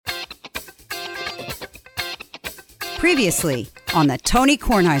Previously on the Tony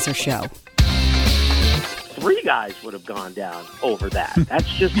Kornheiser Show. 3 guys would have gone down over that.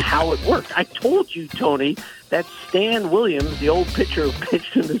 That's just how it worked. I told you, Tony, that Stan Williams, the old pitcher who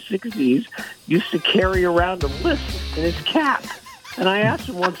pitched in the 60s, used to carry around a list in his cap. And I asked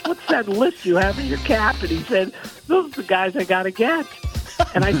him once, what's that list you have in your cap? And he said, those are the guys I got to get.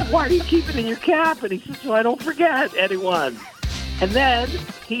 And I said, why do you keep it in your cap? And he said, so I don't forget anyone. And then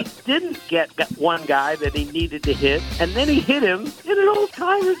he didn't get one guy that he needed to hit, and then he hit him in an old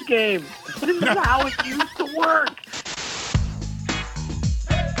Tigers game. This is how it used to work.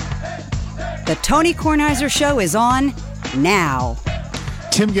 The Tony Kornheiser Show is on now.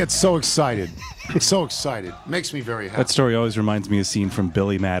 Tim gets so excited. So excited. Makes me very happy. That story always reminds me of a scene from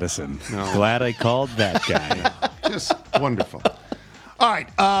Billy Madison. No. Glad I called that guy. Just wonderful. All right,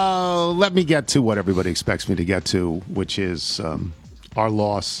 let me get to what everybody expects me to get to, which is our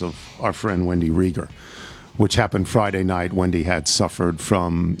loss of our friend Wendy Rieger, which happened Friday night. Wendy had suffered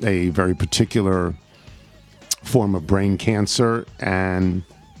from a very particular form of brain cancer, and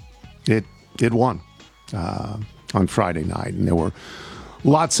it won on Friday night. And there were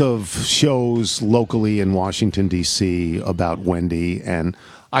lots of shows locally in Washington, D.C. about Wendy, and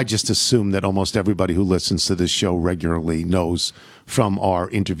I just assume that almost everybody who listens to this show regularly knows from our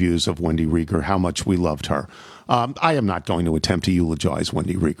interviews of Wendy Rieger how much we loved her. I am not going to attempt to eulogize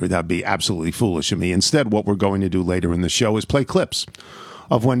Wendy Rieger. That'd be absolutely foolish of me. Instead, what we're going to do later in the show is play clips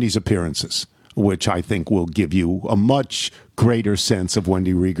of Wendy's appearances, which I think will give you a much greater sense of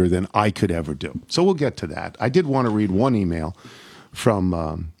Wendy Rieger than I could ever do. So we'll get to that. I did want to read one email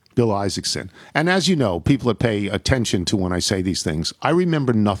from Bill Isaacson. And as you know, people that pay attention to when I say these things, I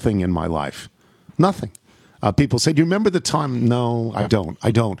remember nothing in my life. Nothing. People say, do you remember the time? No, I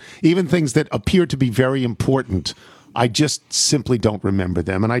don't. Even things that appear to be very important, I just simply don't remember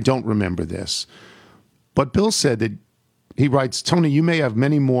them, and I don't remember this. But Bill said that, he writes, Tony, you may have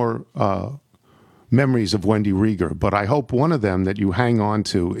many more memories of Wendy Rieger, but I hope one of them that you hang on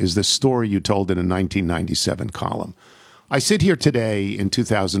to is the story you told in a 1997 column. I sit here today in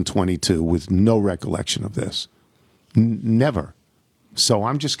 2022 with no recollection of this. Never. So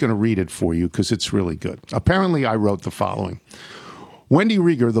I'm just going to read it for you because it's really good. Apparently, I wrote the following. Wendy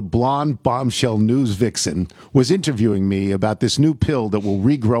Rieger, the blonde bombshell news vixen, was interviewing me about this new pill that will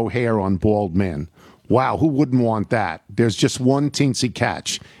regrow hair on bald men. Wow, who wouldn't want that? There's just one teensy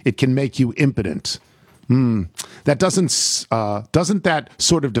catch. It can make you impotent. That doesn't that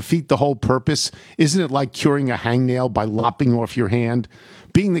sort of defeat the whole purpose? Isn't it like curing a hangnail by lopping off your hand?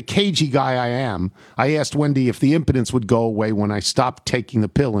 Being the cagey guy I am, I asked Wendy if the impotence would go away when I stopped taking the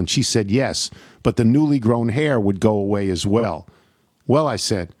pill, and she said yes, but the newly grown hair would go away as well. Well, I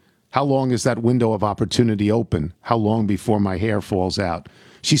said, how long is that window of opportunity open? How long before my hair falls out?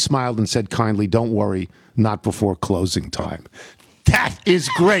 She smiled and said kindly, don't worry, not before closing time. That is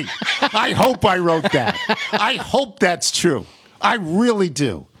great. I hope I wrote that. I hope that's true. I really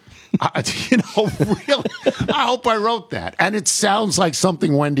do. Really, I hope I wrote that. And it sounds like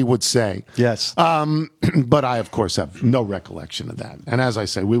something Wendy would say. Yes. But I, of course, have no recollection of that. And as I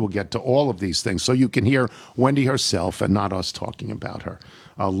say, we will get to all of these things so you can hear Wendy herself and not us talking about her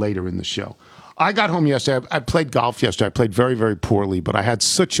later in the show. I got home yesterday. I played golf yesterday. I played very, very poorly, but I had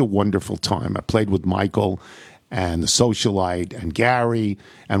such a wonderful time. I played with Michael and the socialite and Gary,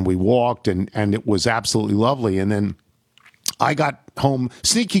 and we walked, and it was absolutely lovely. And then I got home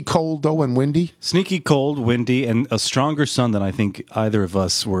sneaky cold, though, and windy. Sneaky cold, windy, and a stronger sun than I think either of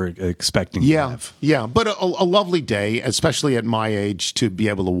us were expecting to have. Yeah, but a lovely day, especially at my age, to be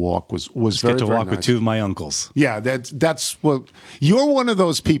able to walk was very, get to very walk nice. with 2 of my uncles. Yeah, that's well, you're one of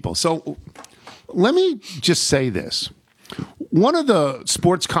those people. So let me just say this. One of the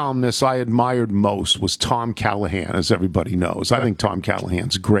sports columnists I admired most was Tom Callahan, as everybody knows. I think Tom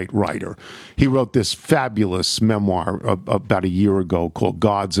Callahan's a great writer. He wrote this fabulous memoir about a year ago called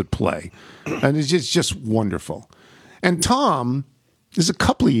Gods at Play, and it's just wonderful. And Tom is a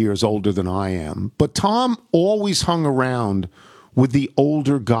couple of years older than I am, but Tom always hung around with the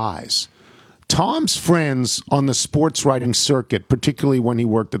older guys. Tom's friends on the sports writing circuit, particularly when he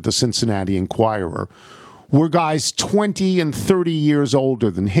worked at the Cincinnati Enquirer, were guys 20 and 30 years older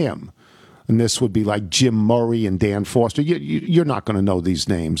than him. And this would be like Jim Murray and Dan Foster. You're not going to know these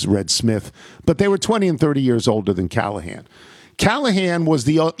names, Red Smith. But they were 20 and 30 years older than Callahan. Callahan was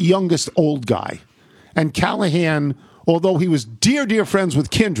the youngest old guy. And Callahan, although he was dear, dear friends with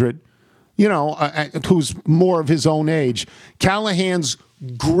Kindred, who's more of his own age, Callahan's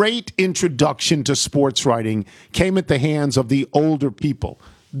great introduction to sports writing came at the hands of the older people.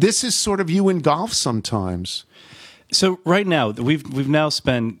 This is sort of you in golf sometimes. So right now we've now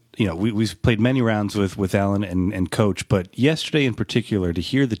spent we've played many rounds with Alan and Coach, but yesterday in particular, to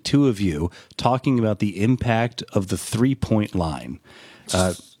hear the two of you talking about the impact of the 3-point line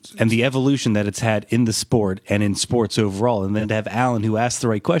and the evolution that it's had in the sport and in sports overall, and then to have Alan who asks the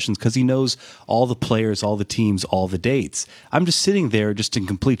right questions because he knows all the players, all the teams, all the dates. I'm just sitting there just in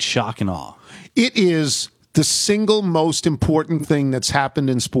complete shock and awe. It is the single most important thing that's happened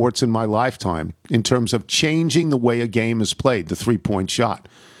in sports in my lifetime in terms of changing the way a game is played, the 3-point shot.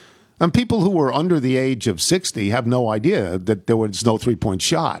 And people who are under the age of 60 have no idea that there was no 3-point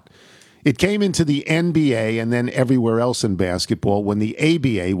shot. It came into the NBA and then everywhere else in basketball when the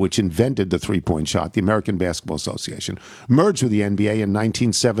ABA, which invented the 3-point shot, the American Basketball Association, merged with the NBA in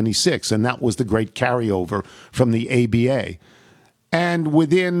 1976, and that was the great carryover from the ABA. And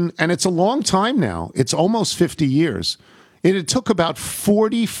it's a long time now. It's almost 50 years. It took about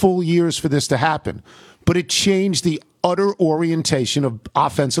 40 full years for this to happen, but it changed the utter orientation of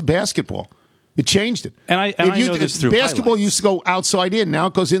offensive basketball. It changed it. And I know this through basketball highlights. used to go outside in. Now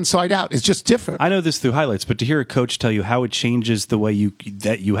it goes inside out. It's just different. I know this through highlights, but to hear a coach tell you how it changes the way you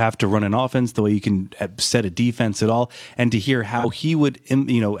have to run an offense, the way you can set a defense at all, and to hear how he would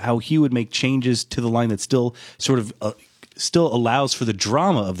make changes to the line that still sort of still allows for the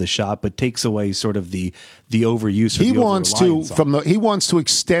drama of the shot, but takes away sort of the overuse. Or he wants to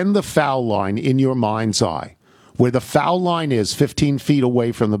extend the foul line in your mind's eye, where the foul line is 15 feet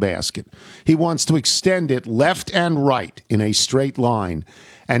away from the basket. He wants to extend it left and right in a straight line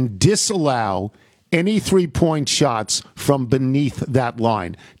and disallow any 3-point shots from beneath that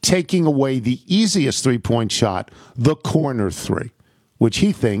line, taking away the easiest 3-point shot, the corner three, which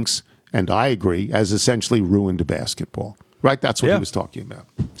he thinks, and I agree, has essentially ruined basketball. Right? That's what he was talking about.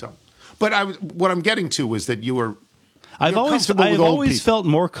 So, but what I'm getting to is that I've always felt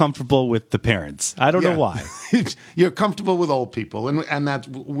more comfortable with the parents. I don't know why. You're comfortable with old people, and that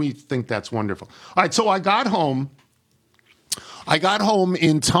we think that's wonderful. All right, so I got home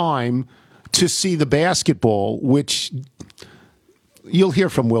in time to see the basketball, which you'll hear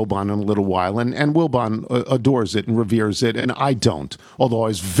from Wilbon in a little while, and Wilbon adores it and reveres it, and I don't. Although I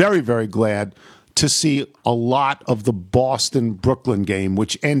was very, very glad to see a lot of the Boston-Brooklyn game,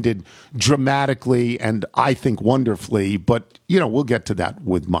 which ended dramatically and I think wonderfully, but, we'll get to that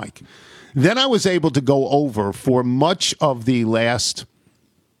with Mike. Then I was able to go over for much of the last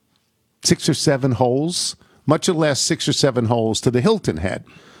 6 or 7 holes to the Hilton Head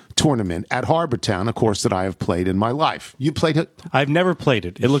tournament at Harbortown, a course that I have played in my life. You played it? I've never played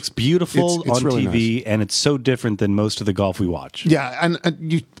it. It looks beautiful it's on really TV, nice. And it's so different than most of the golf we watch. Yeah, and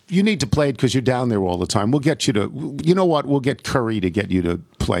you need to play it because you're down there all the time. We'll get you to, you know what, we'll get Curry to get you to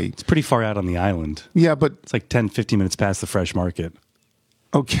play. It's pretty far out on the island. Yeah, but it's like 10, 15 minutes past the Fresh Market.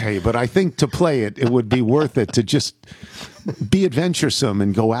 Okay, but I think to play it would be worth it to just be adventuresome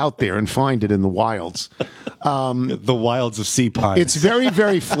and go out there and find it in the wilds. The wilds of Sea Pines. It's very,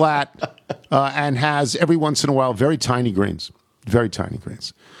 very flat and has, every once in a while, very tiny greens. Very tiny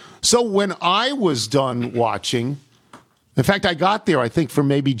greens. So when I was done watching, in fact, I got there, I think, for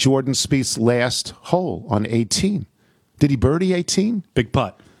maybe Jordan Spieth's last hole on 18. Did he birdie 18? Big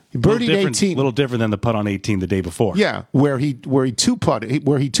putt. He birdied 18. A little different than the putt on 18 the day before. Yeah, where he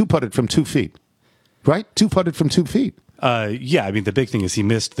two-putted from 2 feet. Right? Two-putted from 2 feet. Yeah, I mean, the big thing is he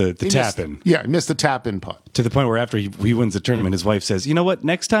missed the tap-in. Yeah, he missed the tap-in putt. To the point where after he wins the tournament, his wife says, you know what,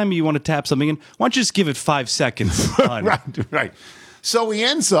 next time you want to tap something in, why don't you just give it 5 seconds? Right. So he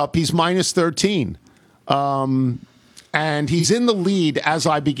ends up, he's minus 13. And he's in the lead as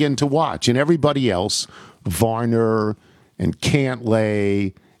I begin to watch. And everybody else, Varner and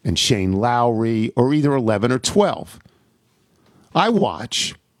Cantlay and Shane Lowry, are either 11 or 12. I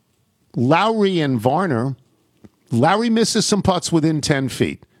watch Lowry and Varner. Lowry misses some putts within 10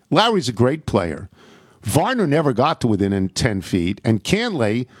 feet. Lowry's a great player. Varner never got to within 10 feet, and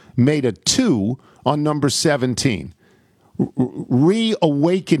Cantlay made a 2 on number 17,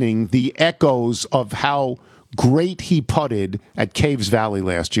 reawakening the echoes of how great he putted at Caves Valley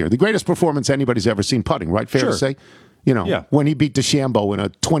last year. The greatest performance anybody's ever seen putting, right? Fair to say? When he beat DeChambeau in a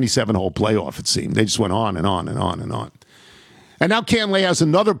 27-hole playoff, it seemed. They just went on and on and on and on. And now Cantlay has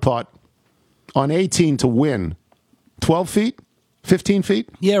another putt on 18 to win. 12 feet? 15 feet?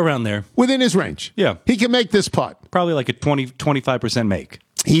 Yeah, around there. Within his range. Yeah. He can make this putt. Probably like a 25% make.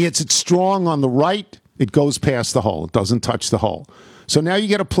 He hits it strong on the right. It goes past the hole. It doesn't touch the hole. So now you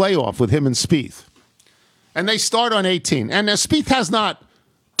get a playoff with him and Spieth. And they start on 18. And Spieth has not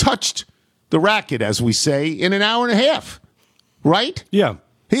touched the racket, as we say, in an hour and a half. Right? Yeah.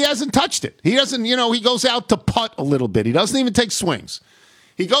 He hasn't touched it. He doesn't, he goes out to putt a little bit. He doesn't even take swings.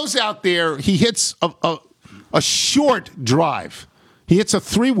 He goes out there. He hits a short drive. He hits a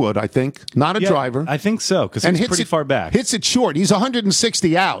 3-wood, I think, not a driver. I think so, because he's pretty far back. Hits it short. He's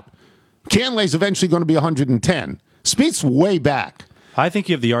 160 out. Cantley's eventually going to be 110. Spieth's way back. I think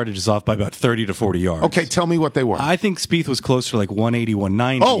you have the yardages off by about 30 to 40 yards. Okay, tell me what they were. I think Spieth was closer to like 180,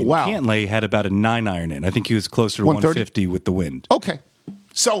 190. Oh, wow. Cantlay had about a 9-iron in. I think he was closer to 150 with the wind. Okay.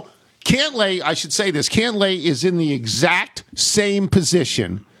 So Cantlay, I should say this, Cantlay is in the exact same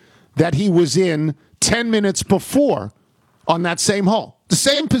position that he was in 10 minutes before on that same hole. The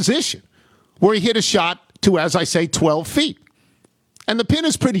same position where he hit a shot to, as I say, 12 feet. And the pin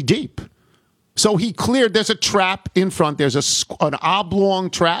is pretty deep. So he cleared. There's a trap in front. There's an oblong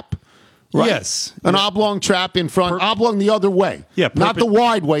trap. Right? Yes. An oblong trap in front. Oblong the other way. Yeah. Not the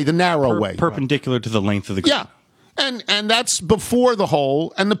wide way, the narrow way. Perpendicular to the length of the green. Yeah. And that's before the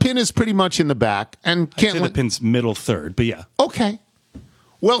hole. And the pin is pretty much in the back. And I'd say the pin's middle third, but yeah. Okay.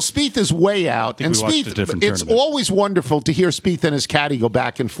 Well, Spieth is way out, and Spieth. It's always wonderful to hear Spieth and his caddy go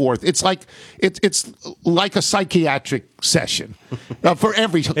back and forth. It's like a psychiatric session for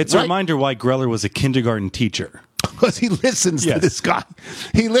every. It's a reminder why Greller was a kindergarten teacher. Because he listens to this guy.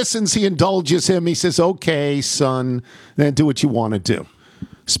 He listens. He indulges him. He says, "Okay, son, then do what you want to do."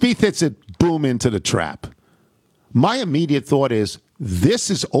 Spieth hits it, boom, into the trap. My immediate thought is, this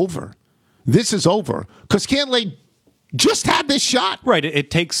is over. This is over because Cantlay just had this shot. Right.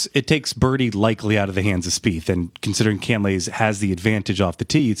 It takes birdie likely out of the hands of Spieth, and considering Cantlay has the advantage off the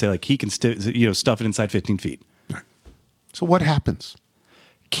tee, you'd say like he can stuff it inside 15 feet. So what happens?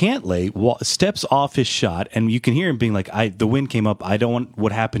 Cantlay steps off his shot, and you can hear him being like, the wind came up. I don't want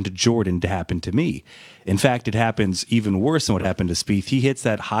what happened to Jordan to happen to me. In fact, it happens even worse than what happened to Spieth. He hits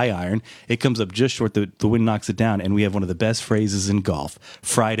that high iron. It comes up just short. The wind knocks it down, and we have one of the best phrases in golf,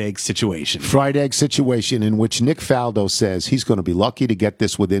 fried egg situation. Fried egg situation, in which Nick Faldo says he's going to be lucky to get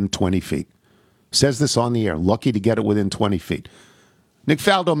this within 20 feet. Says this on the air, lucky to get it within 20 feet. Nick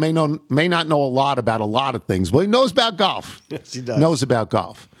Faldo may not know a lot about a lot of things, but he knows about golf. Yes, he does. Knows about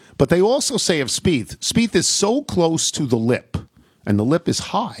golf. But they also say of Spieth is so close to the lip, and the lip is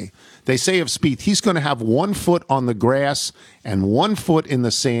high. They say of Spieth, he's going to have 1 foot on the grass and 1 foot in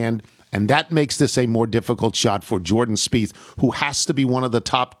the sand, and that makes this a more difficult shot for Jordan Spieth, who has to be one of the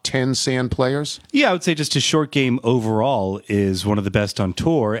top 10 sand players. Yeah, I would say just his short game overall is one of the best on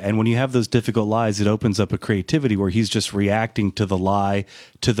tour, and when you have those difficult lies, it opens up a creativity where he's just reacting to the lie,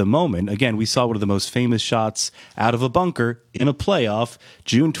 to the moment. Again, we saw one of the most famous shots out of a bunker in a playoff,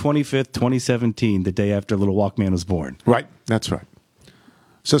 June 25th, 2017, the day after Little Walkman was born. Right, that's right.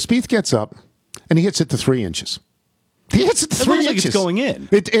 So Spieth gets up, and he hits it to 3 inches. He hits it to 3 inches. Like it's going in.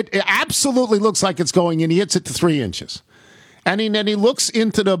 It absolutely looks like it's going in. He hits it to 3 inches. And then he looks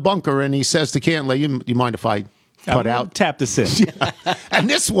into the bunker, and he says to Cantlay, you mind if I putt out? Tap this in. Yeah. And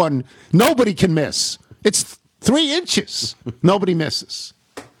this one, nobody can miss. It's 3 inches. Nobody misses.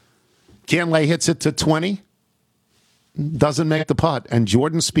 Cantlay hits it to 20. Doesn't make the putt, and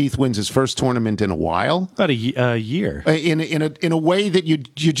Jordan Spieth wins his first tournament in a while. About a year. In a way that you're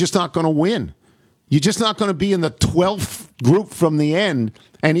just not going to win. You're just not going to be in the 12th group from the end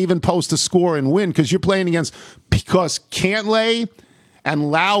and even post a score and win because you're playing because Cantlay and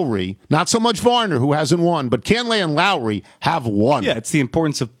Lowry, not so much Varner, who hasn't won, but Cantlay and Lowry have won. Yeah, it's the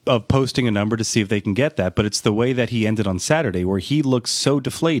importance of posting a number to see if they can get that, but it's the way that he ended on Saturday where he looks so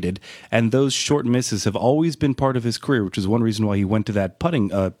deflated, and those short misses have always been part of his career, which is one reason why he went to that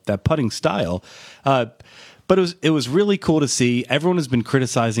putting style. But it was really cool to see. Everyone has been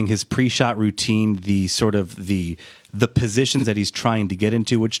criticizing his pre-shot routine, the positions that he's trying to get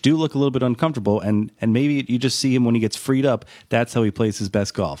into, which do look a little bit uncomfortable. And maybe you just see him when he gets freed up. That's how he plays his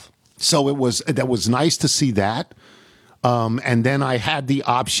best golf. So that was nice to see that. And then I had the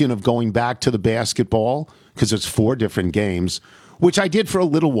option of going back to the basketball because it's 4 different games, which I did for a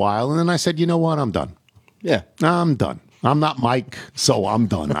little while. And then I said, you know what? I'm done. Yeah, I'm done. I'm not Mike, so I'm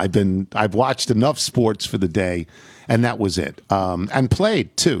done. I've watched enough sports for the day, and that was it. And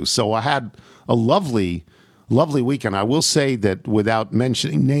played too. So I had a lovely weekend. I will say that without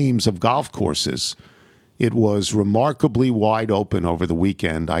mentioning names of golf courses, it was remarkably wide open over the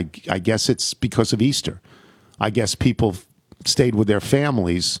weekend. I guess it's because of Easter. I guess people stayed with their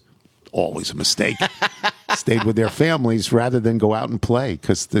families. Always a mistake. Stayed with their families rather than go out and play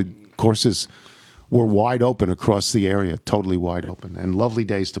because the courses were wide open across the area, totally wide open, and lovely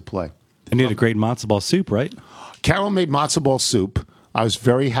days to play. And you had a great matzo ball soup, right? Carol made matzo ball soup. I was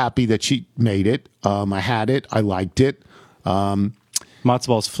very happy that she made it. I had it. I liked it. Matzo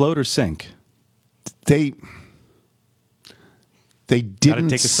balls float or sink? They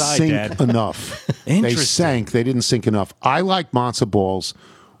didn't sink enough. They sank. They didn't sink enough. I like matzo balls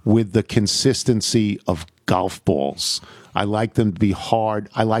with the consistency of golf balls. I like them to be hard.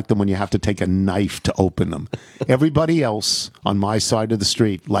 I like them when you have to take a knife to open them. Everybody else on my side of the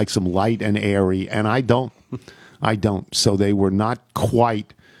street likes them light and airy, and I don't. So they were not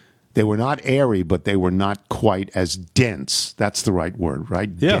airy, but they were not quite as dense. That's the right word, right?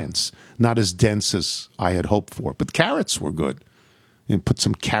 Yeah. Dense. Not as dense as I had hoped for. But carrots were good. And put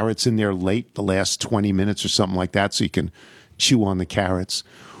some carrots in there late, the last 20 minutes or something like that, so you can chew on the carrots.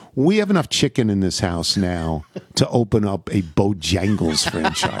 We have enough chicken in this house now to open up a Bojangles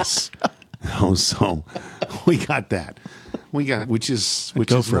franchise. So we got that. Which is for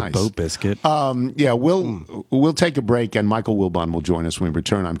nice. a boat biscuit. We'll take a break, and Michael Wilbon will join us when we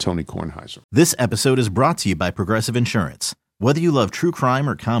return. I'm Tony Kornheiser. This episode is brought to you by Progressive Insurance. Whether you love true crime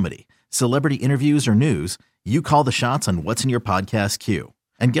or comedy, celebrity interviews or news, you call the shots on what's in your podcast queue.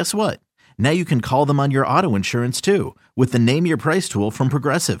 And guess what? Now you can call them on your auto insurance too with the Name Your Price tool from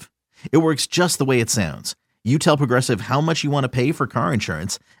Progressive. It works just the way it sounds. You tell Progressive how much you want to pay for car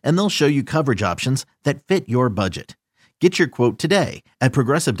insurance, and they'll show you coverage options that fit your budget. Get your quote today at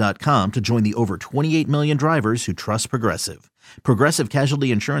Progressive.com to join the over 28 million drivers who trust Progressive. Progressive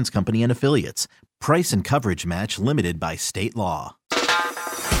Casualty Insurance Company and Affiliates. Price and coverage match limited by state law.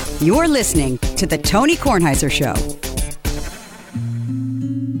 You're listening to The Tony Kornheiser Show.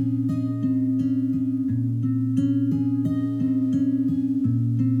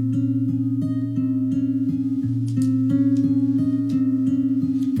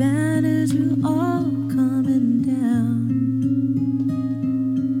 Banners are all coming down.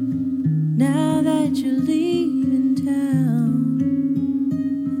 Now that you're leaving town,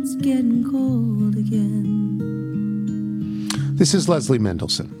 it's getting cold again. This is Leslie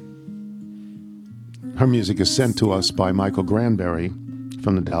Mendelson. Her music is sent to us by Michael Granberry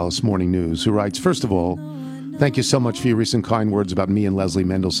from the Dallas Morning News, who writes, first of all, thank you so much for your recent kind words about me and Leslie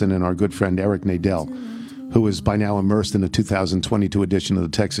Mendelson and our good friend Eric Nadel, who is by now immersed in the 2022 edition of the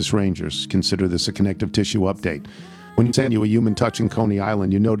Texas Rangers. Consider this a connective tissue update. When you sent you a human touch in Coney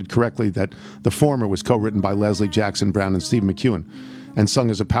Island, you noted correctly that the former was co-written by Leslie, Jackson Brown, and Steve McEwen, and sung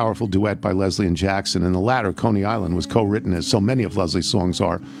as a powerful duet by Leslie and Jackson. And the latter, Coney Island, was co-written, as so many of Leslie's songs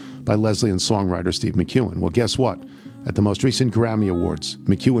are, by Leslie and songwriter Steve McEwen. Well, guess what? At the most recent Grammy Awards,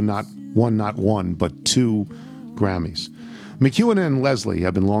 McEwen not one, but 2 Grammys. McEwen and Leslie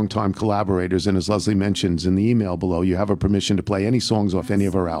have been longtime collaborators, and as Leslie mentions in the email below, you have a permission to play any songs off any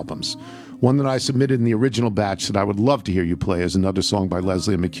of her albums. One that I submitted in the original batch that I would love to hear you play is another song by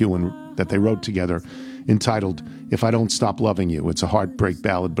Leslie and McEwen that they wrote together, entitled If I Don't Stop Loving You. It's a heartbreak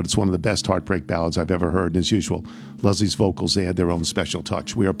ballad, but it's one of the best heartbreak ballads I've ever heard. And as usual, Leslie's vocals, they add their own special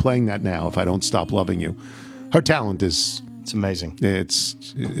touch. We are playing that now, If I Don't Stop Loving You. Her talent is... It's amazing.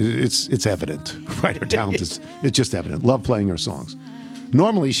 It's evident, right? Her talent is it's just evident. Love playing her songs.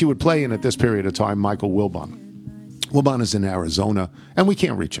 Normally, she would play in, at this period of time, Michael Wilbon. Wilbon is in Arizona, and we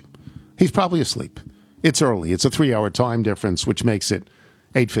can't reach him. He's probably asleep. It's early. It's a 3-hour time difference, which makes it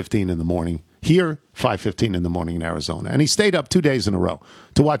 8:15 in the morning. Here, 5:15 in the morning in Arizona. And he stayed up 2 days in a row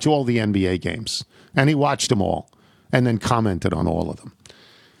to watch all the NBA games. And he watched them all and then commented on all of them.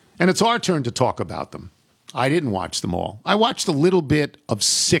 And it's our turn to talk about them. I didn't watch them all. I watched a little bit of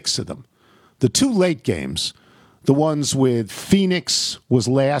 6 of them. The 2 late games, the ones with Phoenix was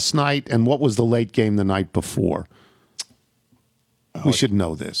last night, and what was the late game the night before? We should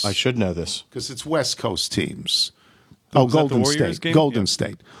know this. I should know this. Because it's West Coast teams. Was that Golden the Warriors State. game? Golden Yeah.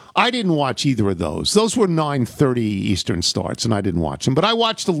 State. I didn't watch either of those. Those were 9:30 Eastern starts, and I didn't watch them. But I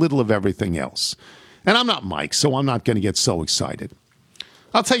watched a little of everything else. And I'm not Mike, so I'm not going to get so excited.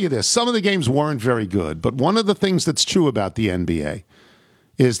 I'll tell you this. Some of the games weren't very good, but one of the things that's true about the NBA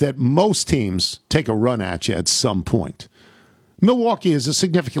is that most teams take a run at you at some point. Milwaukee is a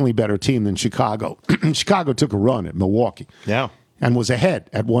significantly better team than Chicago. Chicago took a run at Milwaukee. Yeah. And was ahead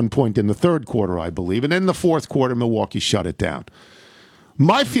at one point in the third quarter, I believe. And in the fourth quarter, Milwaukee shut it down.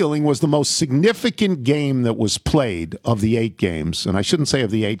 My feeling was the most significant game that was played of the 8 games, and I shouldn't say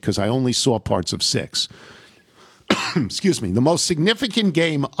of the 8 because I only saw parts of 6. Excuse me. The most significant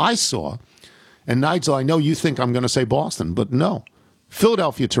game I saw, and Nigel, I know you think I'm going to say Boston, but no.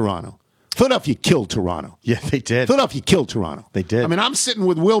 Philadelphia-Toronto. Philadelphia killed Toronto. Yeah, they did. Philadelphia killed Toronto. They did. I mean, I'm sitting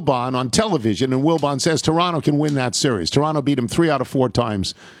with Wilbon on television, and Wilbon says Toronto can win that series. Toronto beat him 3 out of 4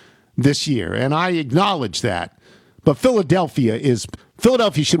 times this year, and I acknowledge that. But Philadelphia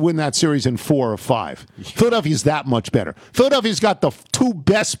should win that series in 4 or 5. Philadelphia's that much better. Philadelphia's got the 2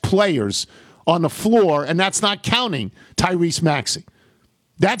 best players on the floor, and that's not counting Tyrese Maxey.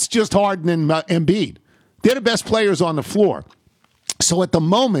 That's just Harden and Embiid. They're the best players on the floor. So at the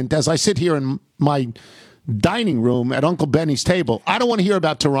moment, as I sit here in my dining room at Uncle Benny's table, I don't want to hear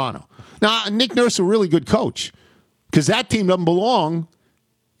about Toronto. Now, Nick Nurse, a really good coach, because that team doesn't belong,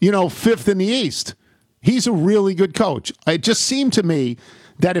 fifth in the East. He's a really good coach. It just seemed to me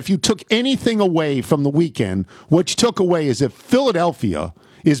that if you took anything away from the weekend, what you took away is if Philadelphia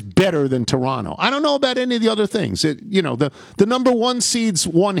is better than Toronto. I don't know about any of the other things. The number one seeds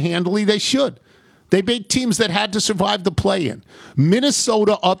won handily. They should. They beat teams that had to survive the play-in.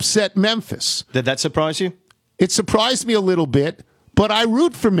 Minnesota upset Memphis. Did that surprise you? It surprised me a little bit, but I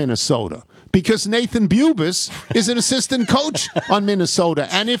root for Minnesota because Nathan Bubis is an assistant coach on Minnesota.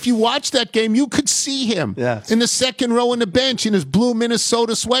 And if you watch that game, you could see him in the second row on the bench in his blue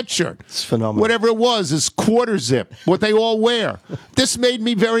Minnesota sweatshirt. It's phenomenal. Whatever it was, his quarter zip, what they all wear. This made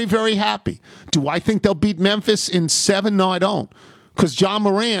me very, very happy. Do I think they'll beat Memphis in 7? No, I don't. Because John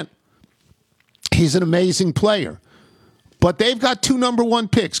Morant, he's an amazing player. But they've got 2 number 1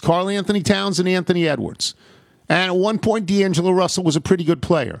 picks, Karl Anthony Towns and Anthony Edwards. And at one point, D'Angelo Russell was a pretty good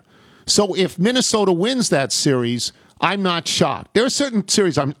player. So if Minnesota wins that series, I'm not shocked. There are certain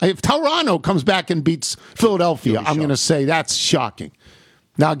series, if Toronto comes back and beats Philadelphia, I'm going to say that's shocking.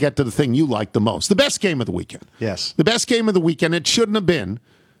 Now I'll get to the thing you like the most. The best game of the weekend. Yes. The best game of the weekend, it shouldn't have been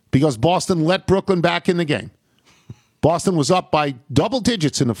because Boston let Brooklyn back in the game. Boston was up by double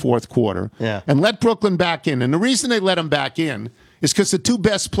digits in the fourth quarter and let Brooklyn back in. And the reason they let them back in is because the 2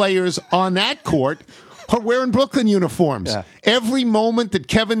 best players on that court are wearing Brooklyn uniforms. Yeah. Every moment that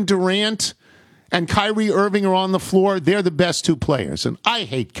Kevin Durant and Kyrie Irving are on the floor, they're the best 2 players. And I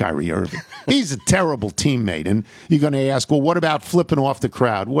hate Kyrie Irving. He's a terrible teammate. And you're going to ask, well, what about flipping off the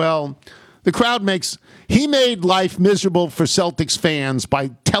crowd? Well, the crowd he made life miserable for Celtics fans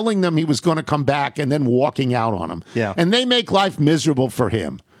by telling them he was going to come back and then walking out on them. Yeah. And they make life miserable for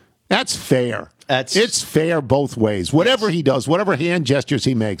him. That's fair. It's fair both ways. Whatever he does, whatever hand gestures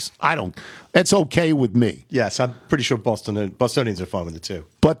he makes, that's okay with me. Yes, I'm pretty sure Bostonians are fine with it too.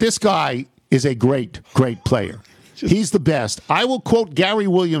 But this guy is a great, great player. He's the best. I will quote Gary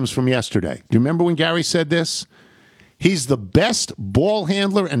Williams from yesterday. Do you remember when Gary said this? He's the best ball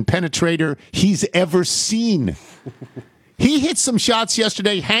handler and penetrator he's ever seen. He hit some shots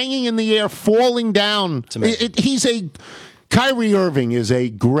yesterday, hanging in the air, falling down. Kyrie Irving is a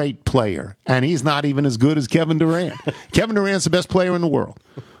great player, and he's not even as good as Kevin Durant. Kevin Durant's the best player in the world.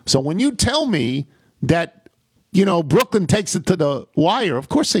 So when you tell me that, Brooklyn takes it to the wire, of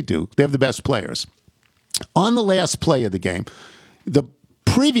course they do. They have the best players. On the last play of the game,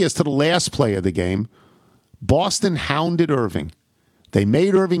 previous to the last play of the game, Boston hounded Irving. They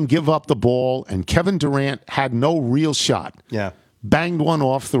made Irving give up the ball, and Kevin Durant had no real shot. Yeah. Banged one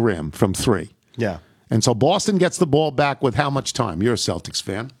off the rim from 3. Yeah. And so Boston gets the ball back with how much time? You're a Celtics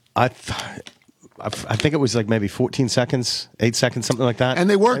fan. I think it was like maybe 14 seconds, 8 seconds, something like that. And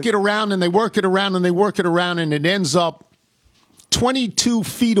they work it around, and they work it around, and they work it around, and it ends up 22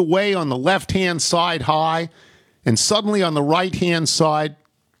 feet away on the left-hand side high, and suddenly on the right-hand side,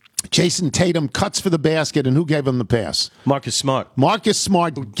 Jason Tatum cuts for the basket, and who gave him the pass? Marcus Smart. Marcus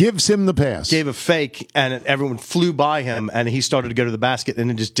Smart gives him the pass. Gave a fake, and everyone flew by him, and he started to go to the basket, and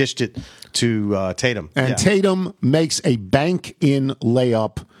then just dished it to Tatum. And Tatum makes a bank-in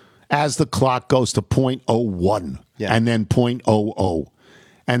layup as the clock goes to .01 and then .00,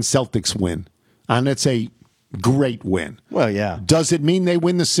 and Celtics win. And it's a great win. Well, yeah. Does it mean they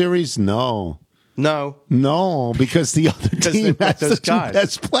win the series? No. No, because the other team has the 2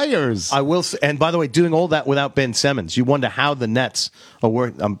 best players. I will say, and by the way, doing all that without Ben Simmons, you wonder how the Nets are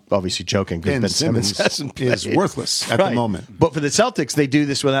working. I'm obviously joking because Ben Simmons is worthless at the moment. But for the Celtics, they do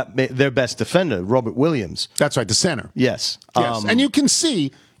this without their best defender, Robert Williams. That's right, the center. Yes. And you can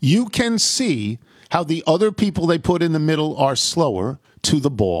see how the other people they put in the middle are slower to the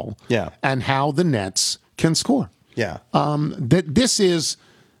ball. Yeah. And how the Nets can score. Yeah.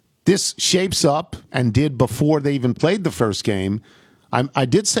 This shapes up and did before they even played the first game. I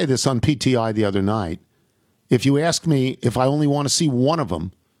did say this on PTI the other night. If you ask me if I only want to see one of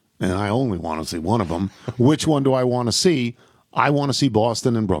them, and I only want to see one of them, which one do I want to see? I want to see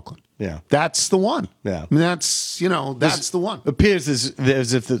Boston and Brooklyn. Yeah. That's the one. Yeah. I mean, that's the one. It appears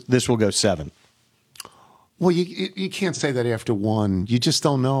as if this will go 7. Well, you can't say that after 1. You just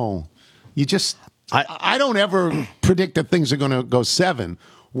don't know. I don't ever predict that things are going to go 7.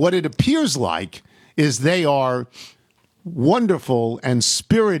 What it appears like is they are wonderful and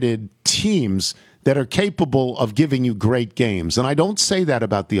spirited teams that are capable of giving you great games. And I don't say that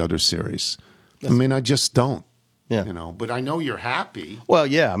about the other series. I mean, I just don't. Yeah. But I know you're happy. Well,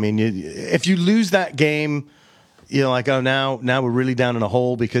 yeah. I mean, if you lose that game, you're like, oh, now we're really down in a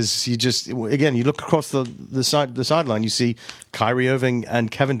hole because you look across the sideline, you see Kyrie Irving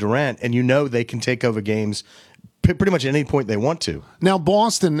and Kevin Durant, and they can take over games pretty much at any point they want to. Now,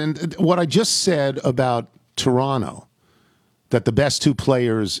 Boston, and what I just said about Toronto, that the best two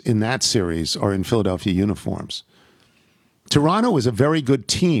players in that series are in Philadelphia uniforms. Toronto is a very good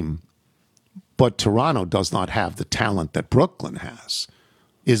team, but Toronto does not have the talent that Brooklyn has.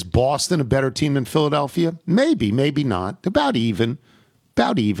 Is Boston a better team than Philadelphia? Maybe, maybe not. About even,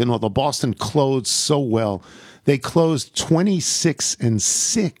 although Boston closed so well. They closed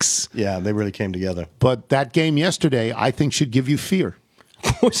 26-6. Yeah, they really came together. But that game yesterday, I think, should give you fear. I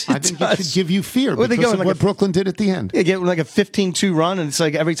think it should give you fear Well, they because go of like what Brooklyn did at the end. You get like a 15-2 run, and it's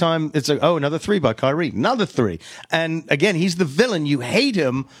like every time it's like, oh, another 3 by Kyrie, another 3. And again, he's the villain. You hate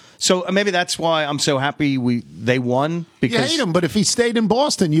him. So maybe that's why I'm so happy they won. Because You hate him, but if he stayed in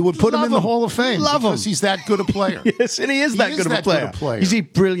Boston, you would put him in the Hall of Fame. Love him. Because he's that good a player. Yes, and he is that good of a player. He's a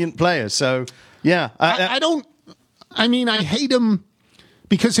brilliant player. So, yeah. I hate him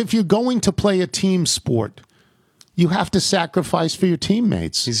because if you're going to play a team sport, you have to sacrifice for your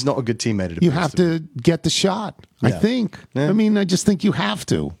teammates. He's not a good teammate. You have to get the shot, I think. Yeah. I just think you have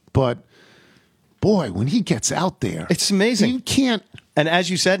to. But, boy, when he gets out there. It's amazing. You can't. And as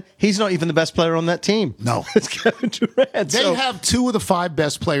you said, he's not even the best player on that team. No. It's Kevin Durant. They have 2 of the 5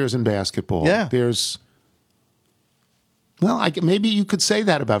 best players in basketball. Yeah. Maybe you could say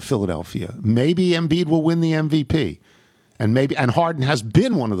that about Philadelphia. Maybe Embiid will win the MVP. And Harden has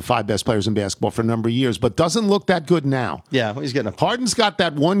been one of the 5 best players in basketball for a number of years, but doesn't look that good now. Yeah, he's getting Harden's got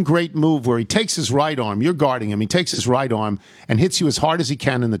that one great move where he takes his right arm. You're guarding him. He takes his right arm and hits you as hard as he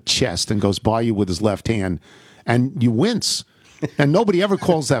can in the chest and goes by you with his left hand, and you wince. And nobody ever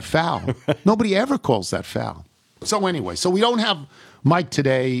calls that foul. Nobody ever calls that foul. So anyway, we don't have Mike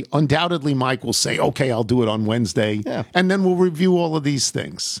today. Undoubtedly, Mike will say, okay, I'll do it on Wednesday. Yeah. And then we'll review all of these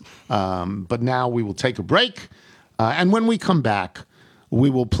things. But now we will take a break. And when we come back, we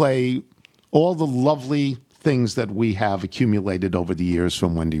will play all the lovely things that we have accumulated over the years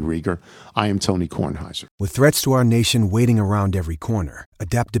from Wendy Rieger. I am Tony Kornheiser. With threats to our nation waiting around every corner,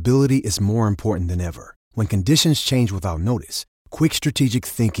 adaptability is more important than ever. When conditions change without notice, quick strategic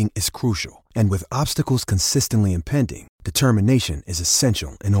thinking is crucial. And with obstacles consistently impending, determination is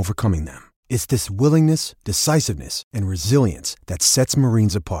essential in overcoming them. It's this willingness, decisiveness, and resilience that sets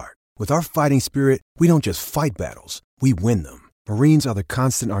Marines apart. With our fighting spirit, we don't just fight battles, we win them. Marines are the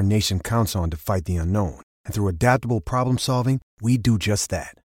constant our nation counts on to fight the unknown. And through adaptable problem solving, we do just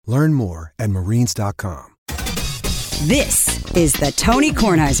that. Learn more at Marines.com. This is the Tony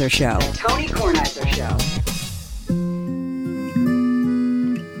Kornheiser Show. The Tony Kornheiser Show.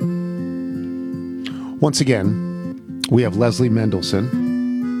 Once again, we have Leslie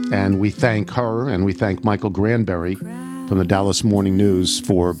Mendelson, and we thank her and we thank Michael Granberry from the Dallas Morning News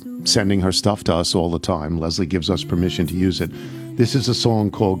for sending her stuff to us all the time. Leslie gives us permission to use it. This is a song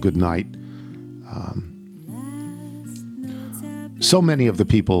called Good Night. So many of the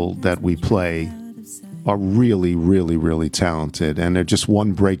people that we play are really, really, really talented, and they're just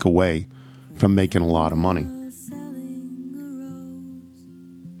one break away from making a lot of money.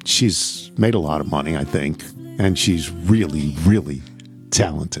 She's made a lot of money, I think, and she's really, really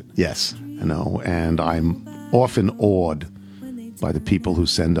talented. Yes. And I'm often awed by the people who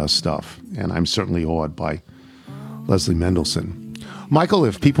send us stuff, and I'm certainly awed by Leslie Mendelson. Michael,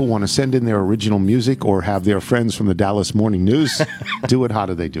 if people want to send in their original music or have their friends from the Dallas Morning News do it, how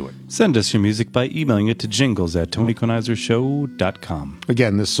do they do it? Send us your music by emailing it to jingles@TonyKornheiserShow.com.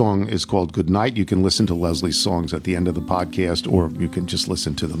 Again, this song is called Good Night. You can listen to Leslie's songs at the end of the podcast, or you can just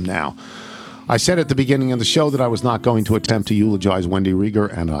listen to them now. I said at the beginning of the show that I was not going to attempt to eulogize Wendy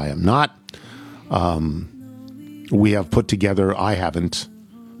Rieger, and I am not. We have put together, I haven't,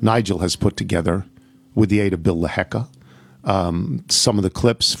 Nigel has put together, with the aid of Bill LaHecca, some of the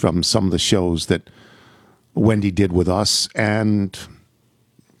clips from some of the shows that Wendy did with us, and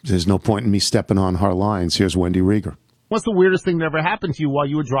there's no point in me stepping on her lines. Here's Wendy Rieger. What's the weirdest thing that ever happened to you while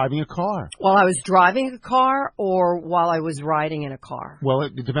you were driving a car? While I was driving a car or while I was riding in a car? Well,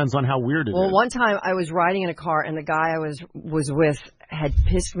 it depends on how weird it is. Well, one time I was riding in a car and the guy I was with had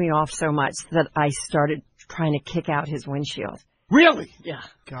pissed me off so much that I started trying to kick out his windshield. Really? Yeah.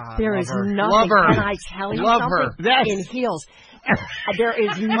 God, there is her. nothing. Love her. Can I tell you love something? Her. In heels. There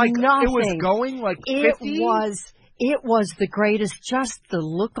is like, nothing. It was going like 50? It was the greatest. Just the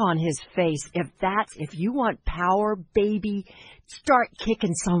look on his face. If you want power, baby, start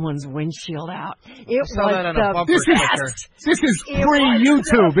kicking someone's windshield out. It was the best. This is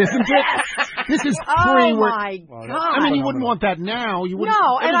pre-YouTube, isn't it? This is pre. Oh my God! I mean, you wouldn't want that now. You wouldn't.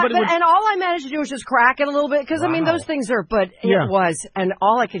 No, and all I managed to do was just crack it a little bit because I mean those things are. But it was, and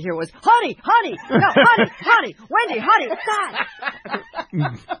all I could hear was, "Honey, honey, no, honey, honey, Wendy, honey,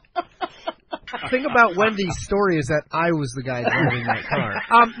 God." thing about Wendy's story is that I was the guy driving that car.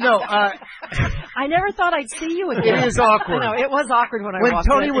 I never thought I'd see you again. It is awkward. No, it was awkward when I When walked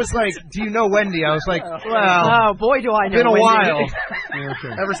Tony in. was like, "Do you know Wendy?" I was like, "Well, oh boy, do I know." been a Wendy. while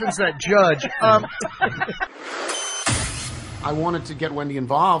ever since that judge." I wanted to get Wendy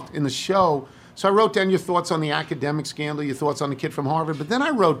involved in the show, so I wrote down your thoughts on the academic scandal, your thoughts on the kid from Harvard, but then I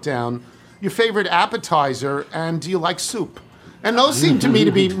wrote down your favorite appetizer and do you like soup? And those seem to me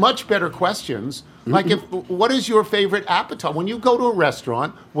to be much better questions. Like, what is your favorite appetizer? When you go to a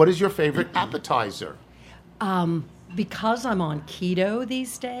restaurant, what is your favorite appetizer? Because I'm on keto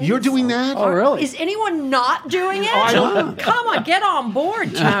these days. You're doing that? Oh, really? Is anyone not doing it? Oh, I don't- Come on, get on board,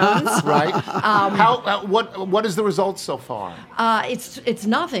 Jones. Right? What is the result so far? It's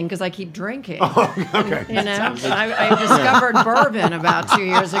nothing because I keep drinking. Oh, okay. You know, I discovered bourbon about 2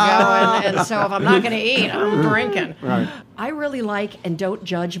 years ago, and so if I'm not going to eat, I'm drinking. Right. I really like, and don't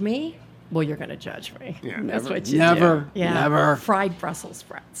judge me. Well, you're going to judge me. Yeah. That's what you Never, do. Yeah. never. Fried Brussels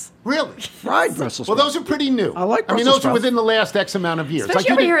sprouts. Really? Fried Brussels Well, sprouts. those are pretty new. I like I mean, Brussels those are sprouts. within the last X amount of years. Especially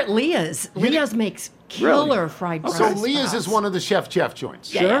you over did- here at Leah's. Leah's makes killer fried So Brussels Leah's sprouts. is one of the chef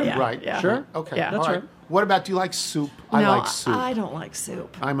joints. Yeah, yeah, Right. yeah. Sure. Okay. Yeah. All right. What about, do you like soup? I No, like soup. I don't like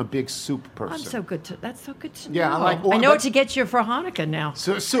soup. I'm a big soup person. I'm so good to. That's so good to Yeah, know. I like- I know but- what to get you for Hanukkah now.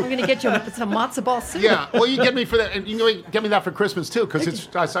 So, soup. I'm going to get you some matzo ball soup. Yeah, well, you get me for that, and you know, get me that for Christmas too,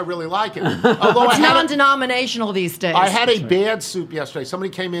 because I really like it. Although It's I had, non-denominational these days. I had a bad soup yesterday. Somebody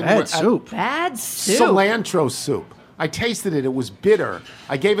came in Bad with soup. bad soup. cilantro soup. I tasted it. It was bitter.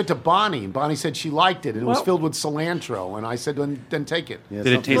 I gave it to Bonnie, and Bonnie said she liked it, and it was Well- filled with cilantro. And I said, then take it. Did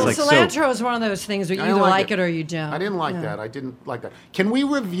it taste Well, like soap? cilantro is one of those things where you I either don't like it or you don't. I didn't like Yeah. that. I didn't like that. Can we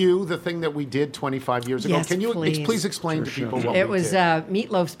review the thing that we did 25 years ago? Yes, Can you please. explain to people what It we was did?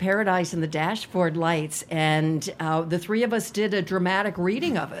 Meatloaf's Paradise and the Dashboard Lights, and the three of us did a dramatic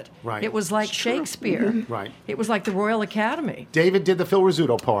reading of it. Right. It was like Shakespeare. Right. It was like the Royal Academy. David did the Phil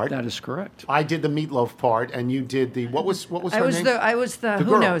Rizzuto part. That is correct. I did the Meatloaf part, and you did the what was her name? I was the The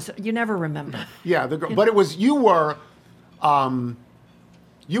who girl. knows? You never remember. Yeah, the girl. But it was you were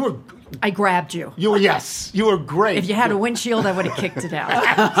I grabbed you. you were great. If you had a windshield, I would have kicked it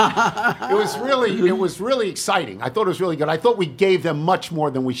out. It was really exciting. I thought it was really good. I thought we gave them much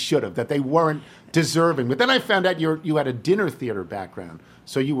more than we should have, that they weren't deserving. But then I found out you had a dinner theater background,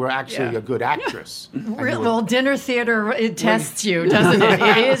 so you were actually Yeah. a good actress. And you were- Well, dinner theater, it tests you, doesn't it?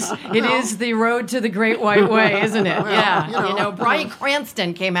 It is the road to the Great White Way, isn't it? Well, Yeah. you know. Bryan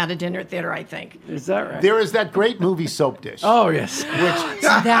Cranston came out of dinner theater, I think. Is that right? There is that great movie Soap Dish. Oh, yes. Which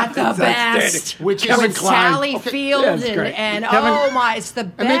Isn't that the best? Which is Kevin With Kline. Sally Okay. Field Yeah, it's great. and Kevin- oh my, it's the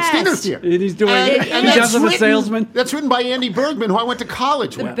and it's dinner best. theater. And he's doing And Death that's of a written- Salesman. That's written by Andy Bergman, who I went to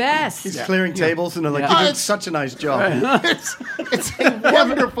college The with. best. He's clearing tables, and they're like, Yeah. "You did It's- such a nice job." It's a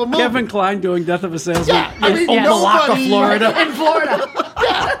wonderful movie. Kevin Kline doing Death of a Salesman Yeah, I mean, in Opa-locka, nobody- Florida. In Florida.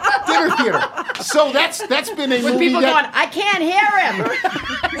 Dinner theater. So that's been a With movie people that going, I can't hear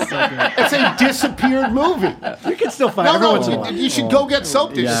him. it's a disappeared movie. You can still find No, every once in a while. you should go get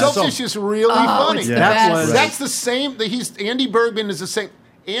Soap Dish. Yeah. Soap Dish is really funny. it's the That best. was- That's the same. Andy Bergman is the same.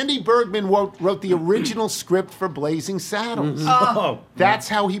 Andy Bergman wrote the original script for Blazing Saddles. Oh, That's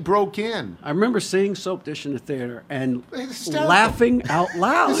how he broke in. I remember seeing Soap Dish in the theater and Hysterical. laughing out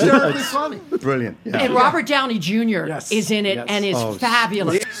loud. Hysterically funny. brilliant! Yeah. And Robert Downey Jr. Yes. is in it Yes. and is Oh,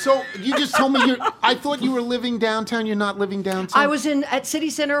 fabulous. So you just told me I thought you were living downtown. You're not living downtown. I was at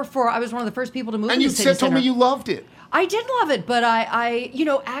City Center I was one of the first people to move and into you City told Center. me you loved it. I did love it, but I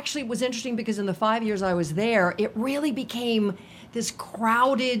actually it was interesting because in the 5 years I was there, it really became this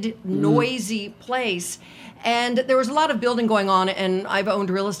crowded, noisy place. And there was a lot of building going on, and I've owned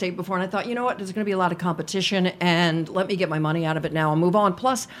real estate before, and I thought, you know what, there's going to be a lot of competition, and let me get my money out of it now and move on.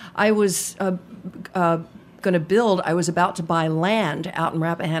 Plus, I was going to build, I was about to buy land out in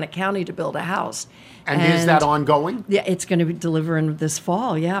Rappahannock County to build a house. And is that ongoing? Yeah, it's going to be delivering this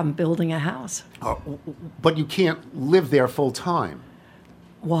fall. Yeah, I'm building a house. But you can't live there full time.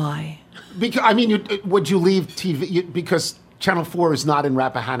 Why? Because I mean, would you leave TV? Because Channel 4 is not in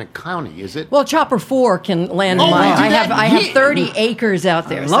Rappahannock County, is it? Well, Chopper 4 can land in Oh, mine. we do that I have here. 30 acres out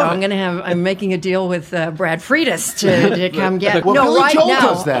there, so love it. I'm making a deal with Brad Freitas to come get. Well, no, Billy right Joel now.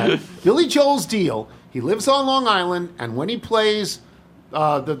 does that. Billy Joel's deal. He lives on Long Island, and when he plays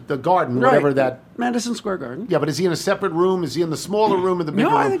The garden, Right. whatever that. Madison Square Garden. Yeah, but is he in a separate room? Is he in the smaller room or the bigger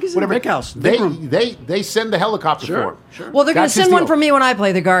No, room? I think he's in the big house. Big room. They send the helicopter for him. Sure. Well, they're going to That's his send one deal. for me when I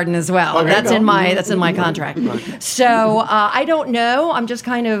play the Garden as well. Okay, that's go. in my contract. So I don't know. I'm just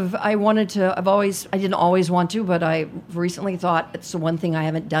kind of. I didn't always want to, but I recently thought it's the one thing I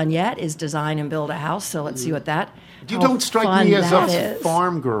haven't done yet is design and build a house. So let's see what that. You how don't strike fun me as that a is.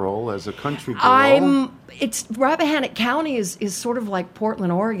 farm girl, as a country girl. It's Rappahannock County is sort of like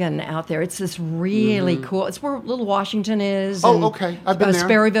Portland, Oregon out there. It's this really cool. It's where Little Washington is. Oh, and, okay. I've been there.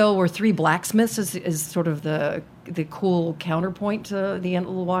 Sperryville, where Three Blacksmiths is sort of the cool counterpoint to the end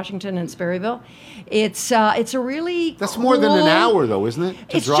of Little Washington and Sperryville. It's a really That's more than an hour, though, isn't it?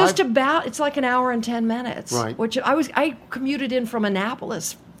 to It's drive? just about. It's like an hour and 10 minutes. Right. Which I commuted in from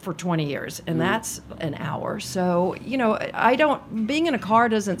Annapolis for 20 years, and that's an hour. So, being in a car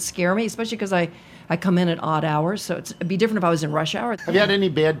doesn't scare me, especially because I come in at odd hours, so it'd be different if I was in rush hour. Have you had any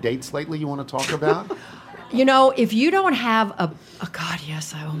bad dates lately you want to talk about? If you don't have oh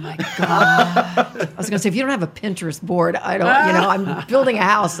my God. I was going to say, if you don't have a Pinterest board, I'm building a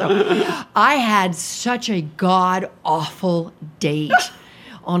house. So I had such a god-awful date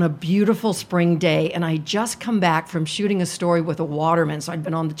on a beautiful spring day, and I just come back from shooting a story with a waterman. So I'd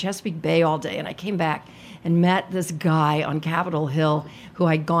been on the Chesapeake Bay all day, and I came back and met this guy on Capitol Hill who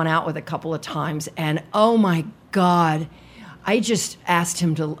I'd gone out with a couple of times, and oh my God, I just asked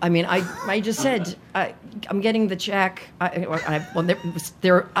him to. I just said, "I'm getting the check." I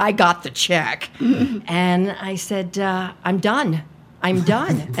got the check, and I said, "I'm done. I'm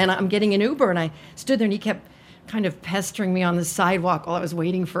done," and I'm getting an Uber, and I stood there, and he kept kind of pestering me on the sidewalk while I was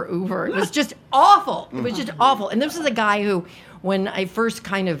waiting for Uber. It was just awful. It was just awful. And this is a guy who, when I first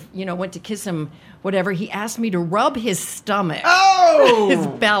kind of, went to kiss him, whatever, he asked me to rub his stomach. Oh! His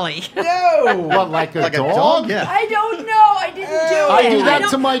belly. No! What, like a dog? Yeah. I don't know. I didn't do it. I do that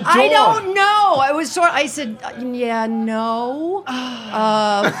to my dog. I don't know. I was I said, yeah, no.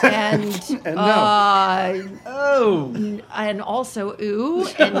 And no. And also ooh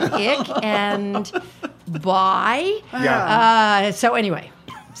and ick and bye. Yeah. So anyway.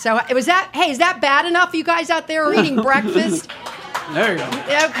 So it was that. Hey, is that bad enough? You guys out there are eating breakfast? There you go.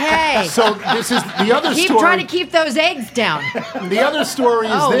 Okay. So this is the other Keep story. trying to keep those eggs down. The other story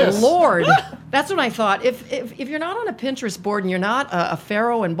is this. Oh, Lord. That's what I thought. If you're not on a Pinterest board and you're not a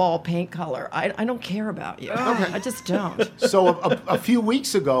Pharaoh and ball paint color, I don't care about you. Okay. I just don't. So a few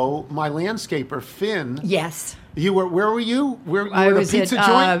weeks ago, my landscaper, Finn. Yes. You were, where were you? Where you I were at a was pizza at,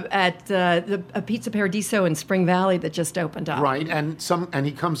 joint? at a Pizza Paradiso in Spring Valley that just opened up. Right, and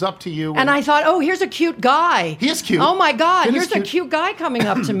he comes up to you. And I thought, oh, here's a cute guy. He is cute. Oh, my God. Finn is Here's a cute guy coming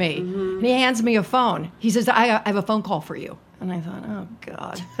up to me. And he hands me a phone. He says, I have a phone call for you. And I thought, oh,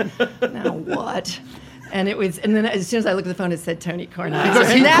 God. Now what? And then as soon as I looked at the phone, it said Tony Kornheiser. Because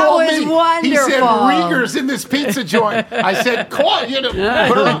he and that called was me. wonderful. He said, Rieger's in this pizza joint. I said, call, put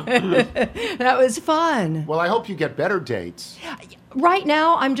her up. That was fun. Well, I hope you get better dates. Right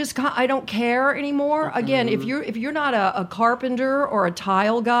now, I don't care anymore. Again, if you're not a carpenter or a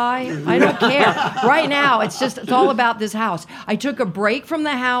tile guy, I don't care. Right now, it's all about this house. I took a break from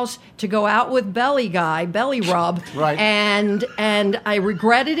the house to go out with belly rub, right? And I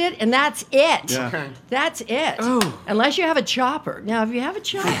regretted it, and that's it. Yeah. Okay. That's it. Unless you have a chopper. Now, if you have a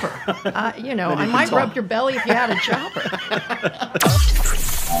chopper, I might talk. rub your belly if you had a chopper.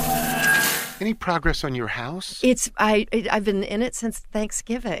 Any progress on your house? I've been in it since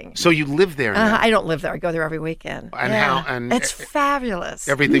Thanksgiving. So you live there now? I don't live there. I go there every weekend. And yeah. how? And it's fabulous.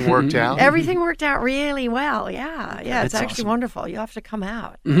 Everything worked out? Everything worked out really well. Yeah. It's actually awesome. wonderful. You have to come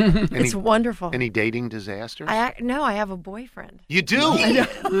out. It's wonderful. Any dating disasters? No, I have a boyfriend. You do?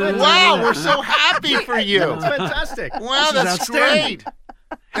 Wow, we're so happy for you. That's fantastic. Wow, that's great.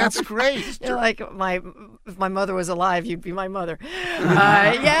 That's great. You're like if my mother was alive, you'd be my mother.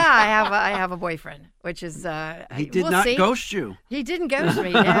 I have a boyfriend, which is he did not ghost you. He didn't ghost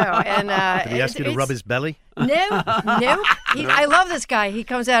me. No, and did he ask you to rub his belly? No. I love this guy. He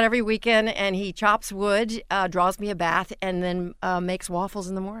comes out every weekend and he chops wood, draws me a bath, and then makes waffles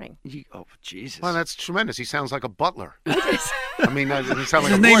in the morning. Oh, Jesus. Well, that's tremendous. He sounds like a butler. I mean, that doesn't sound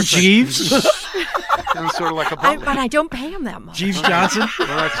like His a name's boyfriend. Jeeves. Sounds sort of like a butler. But I don't pay him that much. Jeeves Johnson.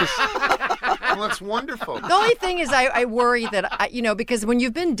 Well, that's wonderful. The only thing is I worry that, because when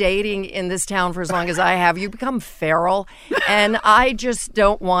you've been dating in this town for as long as I have, you become feral. And I just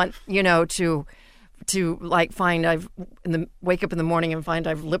don't want, to like wake up in the morning and find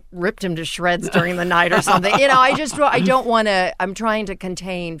I've ripped him to shreds during the night or something. I don't want to, I'm trying to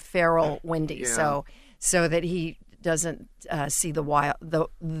contain feral Wendy so that he doesn't see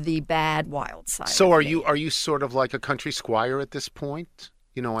the bad wild side. So are you sort of like a country squire at this point?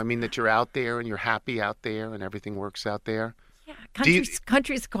 You know, I mean, that you're out there and you're happy out there and everything works out there?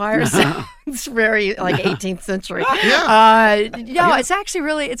 Country squire sounds very like 18th century. Yeah. It's actually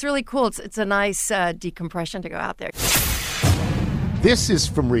really cool. It's a nice decompression to go out there. This is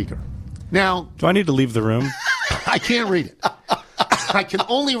from Rieger. Now, do I need to leave the room? I can't read it. I can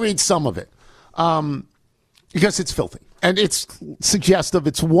only read some of it because it's filthy and it's suggestive.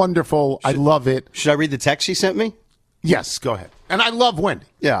 It's wonderful. I love it. Should I read the text she sent me? Yes, go ahead. And I love Wendy.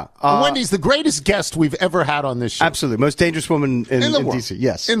 Yeah. Wendy's the greatest guest we've ever had on this show. Absolutely. Most dangerous woman in the world. D.C.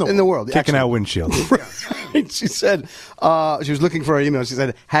 Yes. In the world. Kicking out windshields. She said, she was looking for her email. She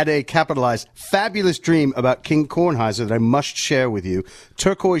said, had a capitalized fabulous dream about King Kornheiser that I must share with you.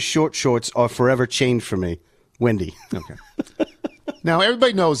 Turquoise short shorts are forever changed for me. Wendy. Okay. Now,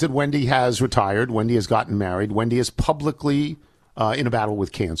 everybody knows that Wendy has retired. Wendy has gotten married. Wendy is publicly in a battle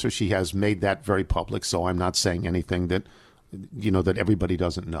with cancer. She has made that very public, so I'm not saying anything that, that everybody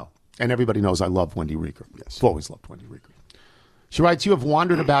doesn't know. And everybody knows I love Wendy Rieger. Yes. I've always loved Wendy Rieger. She writes, you have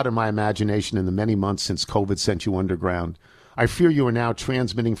wandered about in my imagination in the many months since COVID sent you underground. I fear you are now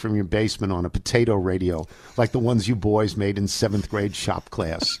transmitting from your basement on a potato radio like the ones you boys made in 7th grade shop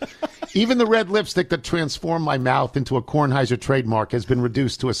class. Even the red lipstick that transformed my mouth into a Kornheiser trademark has been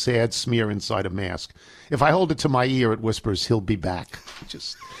reduced to a sad smear inside a mask. If I hold it to my ear, it whispers, he'll be back.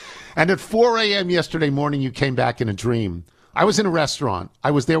 And at 4 a.m. yesterday morning, you came back in a dream. I was in a restaurant.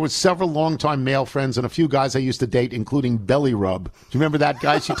 I was there with several longtime male friends and a few guys I used to date, including Belly Rub. Do you remember that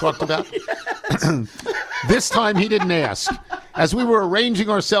guy she talked about? This time he didn't ask. As we were arranging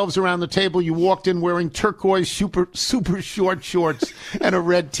ourselves around the table, you walked in wearing turquoise super short shorts and a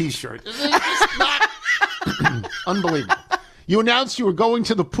red T-shirt. Unbelievable. You announced you were going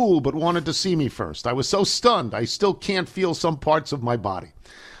to the pool but wanted to see me first. I was so stunned, I still can't feel some parts of my body.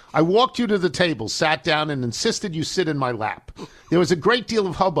 I walked you to the table, sat down, and insisted you sit in my lap. There was a great deal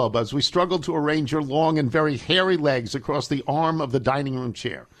of hubbub as we struggled to arrange your long and very hairy legs across the arm of the dining room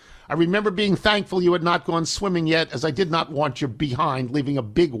chair. I remember being thankful you had not gone swimming yet, as I did not want your behind leaving a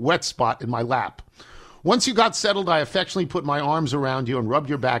big wet spot in my lap. Once you got settled, I affectionately put my arms around you and rubbed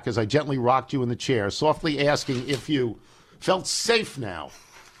your back as I gently rocked you in the chair, softly asking if you felt safe now.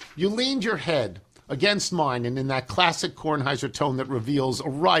 You leaned your head against mine, and in that classic Kornheiser tone that reveals a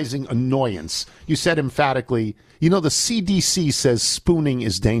rising annoyance, you said emphatically, the CDC says spooning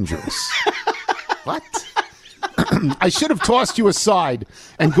is dangerous. What? I should have tossed you aside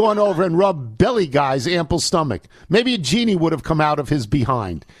and gone over and rubbed Belly Guy's ample stomach. Maybe a genie would have come out of his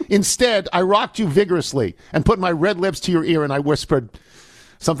behind. Instead, I rocked you vigorously and put my red lips to your ear, and I whispered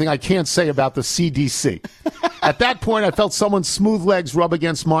something I can't say about the CDC. At that point, I felt someone's smooth legs rub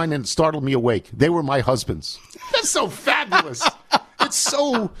against mine, and it startled me awake. They were my husband's. That's so fabulous. It's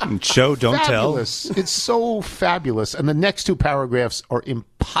so show, don't fabulous. Tell. It's so fabulous. And the next two paragraphs are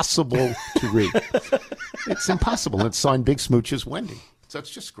impossible to read. It's impossible. It's signed Big Smooches Wendy. So it's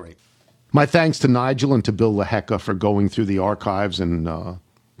just great. My thanks to Nigel and to Bill LaHecca for going through the archives and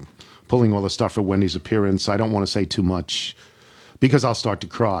pulling all the stuff for Wendy's appearance. I don't want to say too much because I'll start to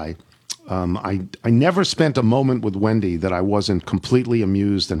cry. I never spent a moment with Wendy that I wasn't completely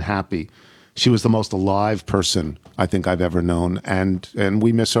amused and happy. She was the most alive person I think I've ever known, and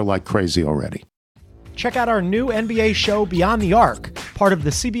we miss her like crazy already. Check out our new NBA show, Beyond the Arc, part of the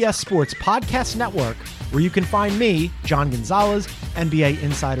CBS Sports Podcast Network, where you can find me, John Gonzalez, NBA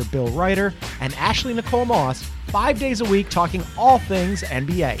insider Bill Ryder, and Ashley Nicole Moss 5 days a week talking all things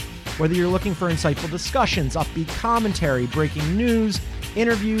NBA. Whether you're looking for insightful discussions, upbeat commentary, breaking news,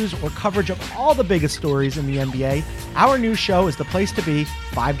 interviews, or coverage of all the biggest stories in the NBA, our new show is the place to be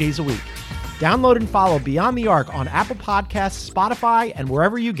 5 days a week. Download and follow Beyond the Arc on Apple Podcasts, Spotify, and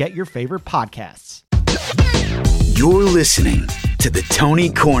wherever you get your favorite podcasts. You're listening to The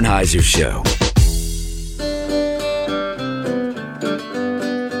Tony Kornheiser Show.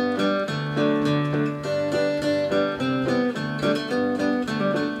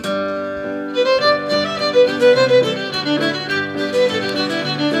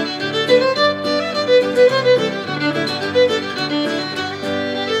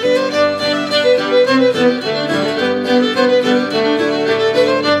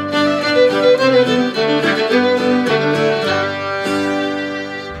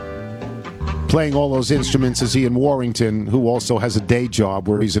 Playing all those instruments is Ian Warrington, who also has a day job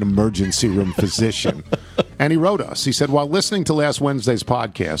where he's an emergency room physician. And he wrote us. He said, while listening to last Wednesday's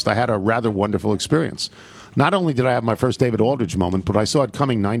podcast, I had a rather wonderful experience. Not only did I have my first David Aldridge moment, but I saw it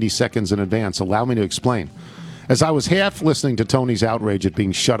coming 90 seconds in advance. Allow me to explain. As I was half listening to Tony's outrage at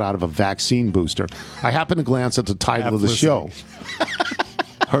being shut out of a vaccine booster, I happened to glance at the title of the show.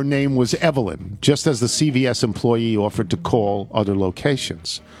 Her name was Evelyn, just as the CVS employee offered to call other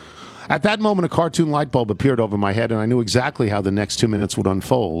locations. At that moment, a cartoon light bulb appeared over my head, and I knew exactly how the next 2 minutes would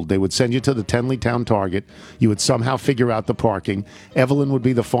unfold. They would send you to the Tenleytown Target. You would somehow figure out the parking. Evelyn would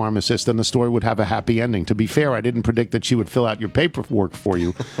be the pharmacist, and the story would have a happy ending. To be fair, I didn't predict that she would fill out your paperwork for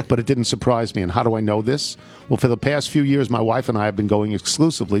you, but it didn't surprise me. And how do I know this? Well, for the past few years, my wife and I have been going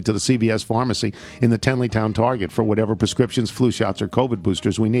exclusively to the CVS pharmacy in the Tenleytown Target for whatever prescriptions, flu shots, or COVID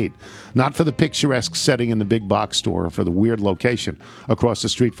boosters we need. Not for the picturesque setting in the big box store or for the weird location across the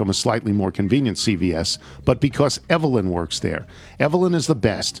street from a slightly more convenient CVS, but because Evelyn works there. Evelyn is the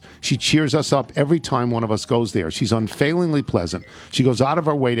best. She cheers us up every time one of us goes there. She's unfailingly pleasant. She goes out of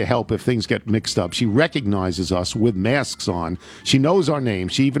her way to help if things get mixed up. She recognizes us with masks on. She knows our name.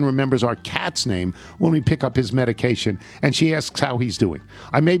 She even remembers our cat's name when we pick up his medication, and she asks how he's doing.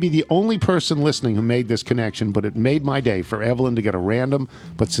 I may be the only person listening who made this connection, but it made my day for Evelyn to get a random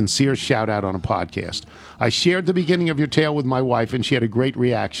but sincere shout out on a podcast. I shared the beginning of your tale with my wife, and she had a great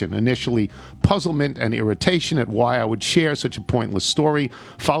reaction. Initially, puzzlement and irritation at why I would share such a pointless story,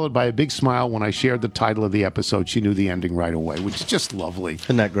 followed by a big smile when I shared the title of the episode. She knew the ending right away, which is just lovely.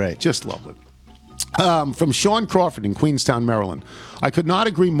 Isn't that great? Just lovely. From Sean Crawford in Queenstown, Maryland. I could not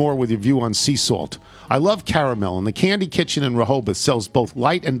agree more with your view on sea salt. I love caramel, and the Candy Kitchen in Rehoboth sells both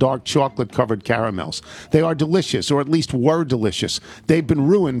light and dark chocolate-covered caramels. They are delicious, or at least were delicious. They've been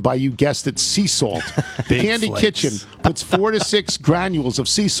ruined by, you guessed it, sea salt. The Candy Kitchen puts 4 to 6 granules of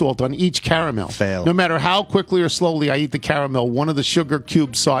sea salt on each caramel. Fail. No matter how quickly or slowly I eat the caramel, one of the sugar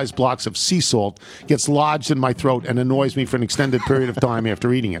cube-sized blocks of sea salt gets lodged in my throat and annoys me for an extended period of time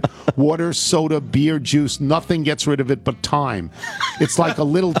after eating it. Water, soda, beer, juice, nothing gets rid of it but time. It's like a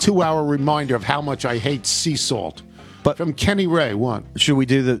little 2-hour reminder of how much I hate sea salt. But from Kenny Ray, what? Should we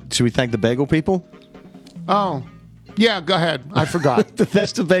thank the bagel people? Oh, yeah, go ahead. I forgot.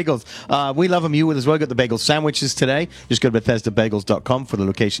 Bethesda Bagels. We love them. You will as well. Got the bagel sandwiches today. Just go to BethesdaBagels.com for the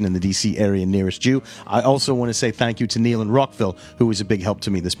location in the D.C. area nearest you. I also want to say thank you to Neil in Rockville, who was a big help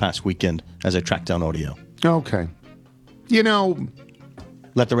to me this past weekend as I tracked down audio. Okay. You know...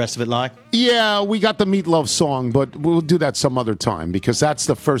 Let the rest of it lie? Yeah, we got the Meatloaf song, but we'll do that some other time because that's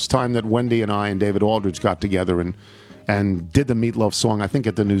the first time that Wendy and I and David Aldridge got together and did the Meatloaf song, I think,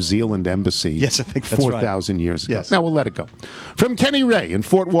 at the New Zealand Embassy. Yes, I think that's 4,000 years ago. Yes. Now, we'll let it go. From Kenny Ray in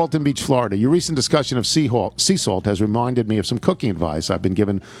Fort Walton Beach, Florida, your recent discussion of sea salt has reminded me of some cooking advice I've been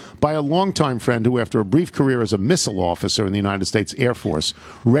given by a longtime friend who, after a brief career as a missile officer in the United States Air Force,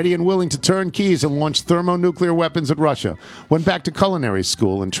 ready and willing to turn keys and launch thermonuclear weapons at Russia, went back to culinary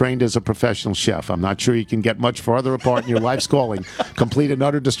school and trained as a professional chef. I'm not sure you can get much farther apart in your life's calling, complete and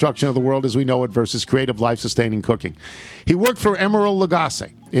utter destruction of the world as we know it versus creative, life-sustaining cooking. He worked for Emeril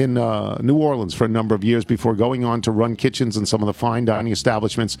Lagasse in New Orleans for a number of years before going on to run kitchens in some of the fine dining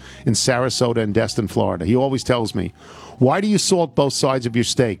establishments in Sarasota and Destin, Florida. He always tells me, why do you salt both sides of your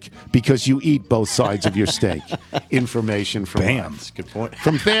steak? Because you eat both sides of your steak. Information from Bam. That's a good point.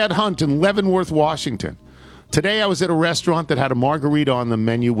 From Thad Hunt in Leavenworth, Washington. Today I was at a restaurant that had a margarita on the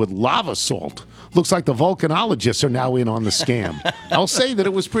menu with lava salt. Looks like the volcanologists are now in on the scam. I'll say that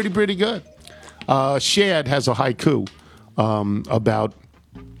it was pretty good. Shad has a haiku about,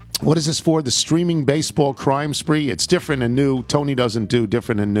 what is this for? The streaming baseball crime spree. It's different and new. Tony doesn't do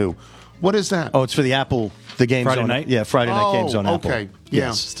different and new. What is that? Oh, it's for the Apple, the games Friday on night? Yeah, Friday night games on Apple. Okay. Yeah.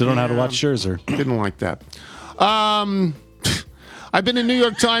 Yes. Still don't know how to watch Scherzer. Didn't like that. I've been a New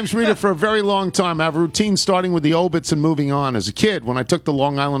York Times reader for a very long time. I have a routine starting with the obits and moving on. As a kid, when I took the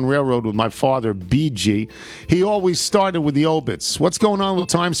Long Island Railroad with my father, BG, he always started with the obits. What's going on with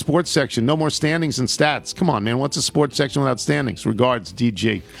the Times sports section? No more standings and stats. Come on, man. What's a sports section without standings? Regards,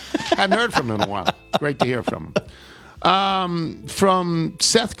 DG. Haven't heard from him in a while. Great to hear from him. From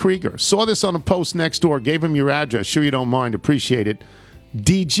Seth Krieger. Saw this on a post next door. Gave him your address. Sure you don't mind. Appreciate it.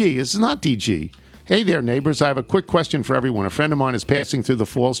 DG. This is not DG. Hey there, neighbors. I have a quick question for everyone. A friend of mine is passing through the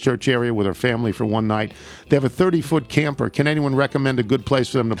Falls Church area with her family for one night. They have a 30-foot camper. Can anyone recommend a good place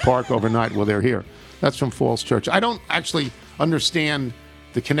for them to park overnight while they're here? That's from Falls Church. I don't actually understand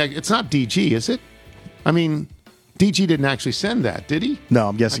the connect. It's not DG, is it? I mean, DG didn't actually send that, did he? No,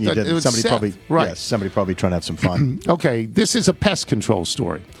 I'm guessing he didn't. Somebody probably trying to have some fun. Okay, this is a pest control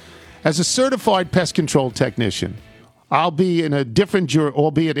story. As a certified pest control technician, albeit in a different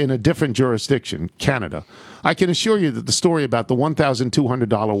jurisdiction, Canada, I can assure you that the story about the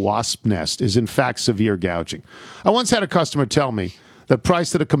 $1,200 wasp nest is in fact severe gouging. I once had a customer tell me The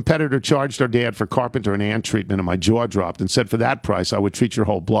price that a competitor charged our dad for carpenter and ant treatment, and my jaw dropped, and said for that price I would treat your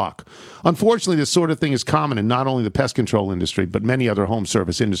whole block. Unfortunately, this sort of thing is common in not only the pest control industry, but many other home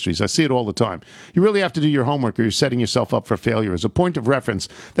service industries. I see it all the time. You really have to do your homework or you're setting yourself up for failure. As a point of reference,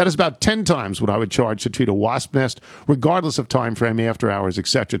 that is about 10 times what I would charge to treat a wasp nest, regardless of time frame, after hours,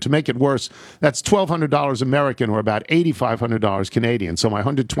 etc. To make it worse, that's $1,200 American or about $8,500 Canadian. So my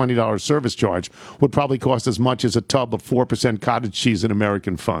 $120 service charge would probably cost as much as a tub of 4% cottage cheese in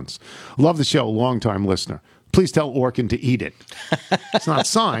American funds. Love the show, long-time listener. Please tell Orkin to eat it. It's not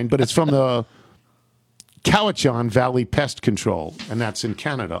signed, but it's from the Cowichan Valley Pest Control, and that's in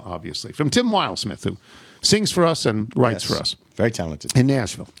Canada, obviously. From Tim Wilesmith, who sings for us and writes for us. Very talented. In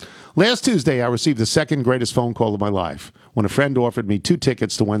Nashville. Last Tuesday, I received the second greatest phone call of my life when a friend offered me 2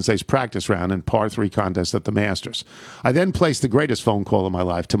 tickets to Wednesday's practice round and par 3 contest at the Masters. I then placed the greatest phone call of my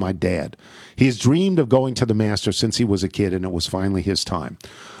life to my dad. He has dreamed of going to the Masters since he was a kid, and it was finally his time.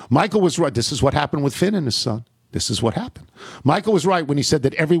 Michael was right. This is what happened with Finn and his son. This is what happened. Michael was right when he said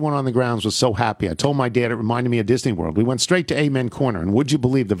that everyone on the grounds was so happy. I told my dad it reminded me of Disney World. We went straight to Amen Corner, and would you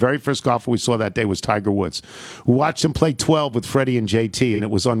believe the very first golfer we saw that day was Tiger Woods. We watched him play 12 with Freddie and JT, and it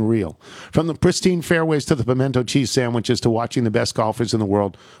was unreal. From the pristine fairways to the pimento cheese sandwiches to watching the best golfers in the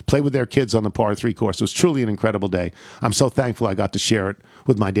world play with their kids on the par 3 course. It was truly an incredible day. I'm so thankful I got to share it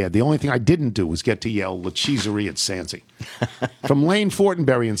with my dad. The only thing I didn't do was get to yell La Cheeserie at Sansi. From Lane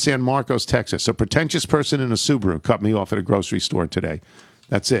Fortenberry in San Marcos, Texas, a pretentious person in a Subaru cut me off at a grocery store today.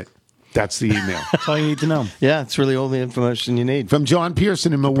 That's it. That's the email. That's all you need to know. Yeah, it's really all the information you need. From John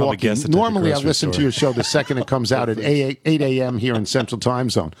Pearson in Milwaukee. guessed it at the Normally, I grocery listen to store. your show the second it comes out at 8 a.m. here in Central Time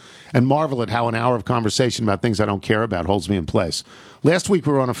Zone and marvel at how an hour of conversation about things I don't care about holds me in place. Last week,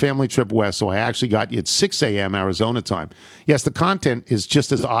 we were on a family trip west, so I actually got you at 6 a.m. Arizona time. Yes, the content is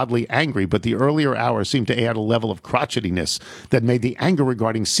just as oddly angry, but the earlier hours seemed to add a level of crotchetiness that made the anger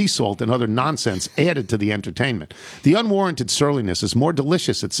regarding sea salt and other nonsense added to the entertainment. The unwarranted surliness is more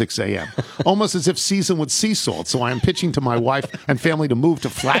delicious at 6 a.m., almost as if seasoned with sea salt, so I am pitching to my wife and family to move to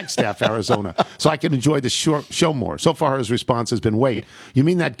Flagstaff, Arizona, so I can enjoy the show more. So far, his response has been, wait, you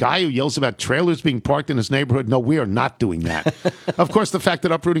mean that guy who yells about trailers being parked in his neighborhood? No, we are not doing that. Of course, the fact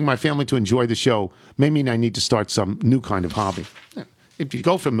that uprooting my family to enjoy the show may mean I need to start some new kind of hobby. If you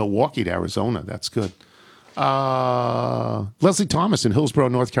go from Milwaukee to Arizona, that's good. Leslie Thomas in Hillsborough,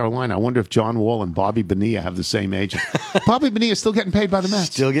 North Carolina. I wonder if John Wall and Bobby Bonilla have the same agent. Bobby Bonilla is still getting paid by the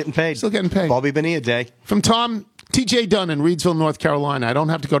Mets. Still getting paid. Still getting paid. Bobby Bonilla Day. From Tom T.J. Dunn in Reedsville, North Carolina. I don't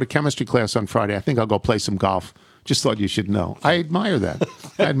have to go to chemistry class on Friday. I think I'll go play some golf. Just thought you should know. I admire that.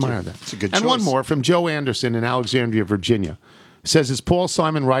 I admire that. It's a good And choice. one more from Joe Anderson in Alexandria, Virginia. Says, is Paul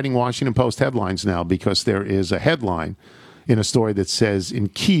Simon writing Washington Post headlines now because there is a headline in a story that says, in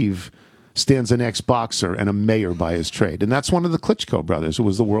Kyiv stands an ex-boxer and a mayor by his trade. And that's one of the Klitschko brothers who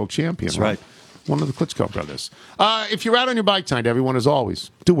was the world champion. That's right. One of the Klitschko brothers. If you're out on your bike tonight, everyone, as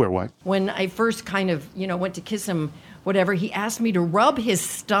always, do wear white. When I first kind of, went to kiss him, whatever, he asked me to rub his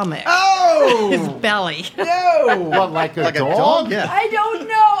stomach. Oh! His belly. No! What, like a dog? Yeah. I don't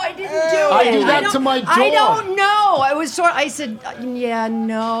know. I didn't do it. I do that don't- to my dog. I don't know. I said, yeah,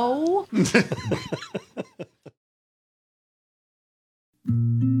 no.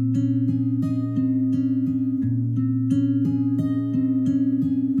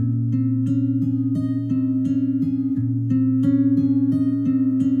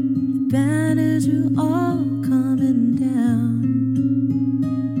 Banners are all coming down.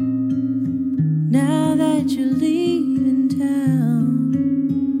 Now that you're leaving town,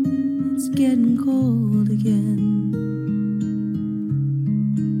 it's getting cold again.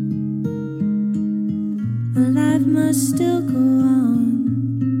 My life must still go on,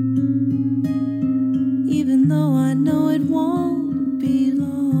 even though I know it won't be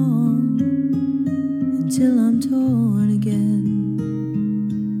long until I'm torn again.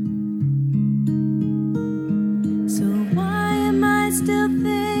 So why am I still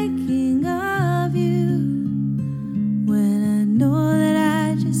thinking of you when I know that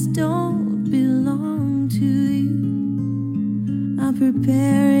I just don't belong to you? I'm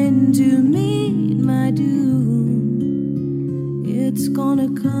preparing to meet my doom. It's gonna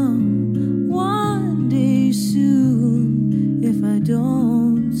come one day soon if I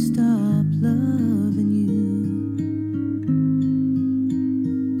don't stop loving you.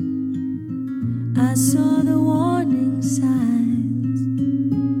 I saw the warning signs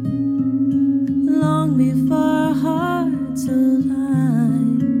long before our hearts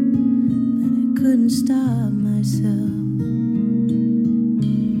aligned, but I couldn't stop myself.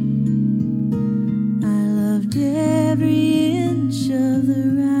 I loved every inch of the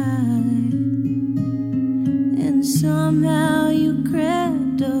ride, and somehow you crept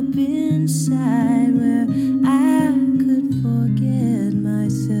up inside where I could forget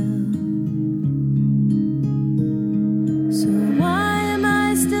myself. So why am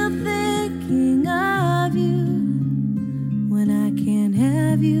I still thinking of you when I can't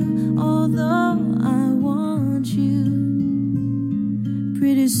have you, although I want you?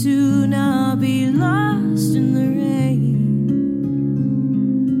 Pretty soon I'll be lost in the rain,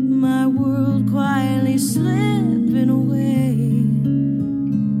 my world quietly slipping away,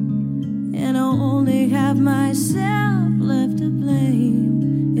 and I'll only have myself left to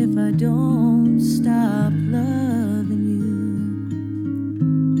blame if I don't stop loving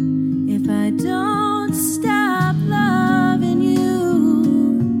you. If I don't stop loving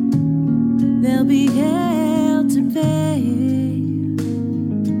you, there'll be hell to pay.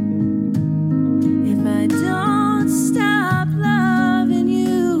 If I don't stop loving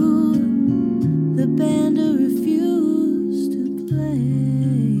you, the band will refuse to play.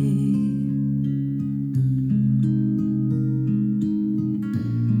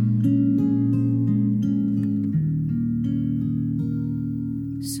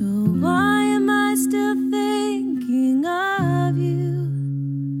 So why am I still thinking of you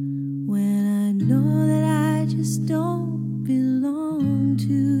when I know that I just don't belong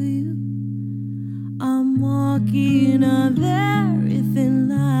to you? I'm walking a very thin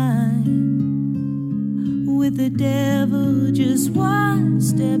line, with the devil just one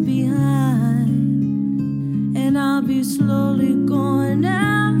step behind, and I'll be slowly going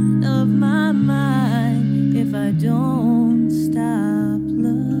out of my mind if I don't stop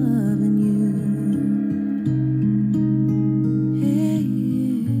loving you. Hey,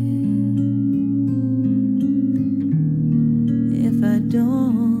 if I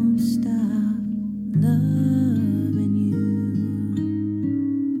don't stop loving you.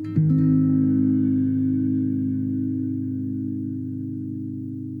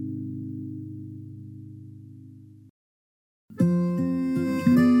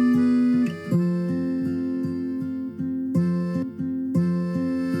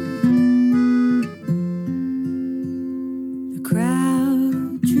 The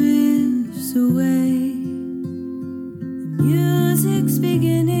crowd drifts away, the music's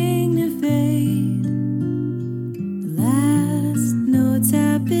beginning to fade, the last notes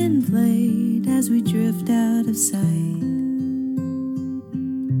have been played as we drift out of sight.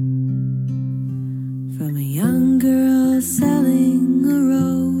 From a young girl selling a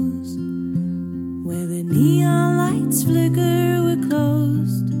rose, where the neon lights flicker, we're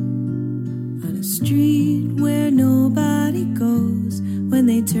closed, on a street where nobody goes when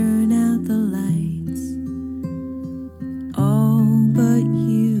they turn out the lights. Oh, but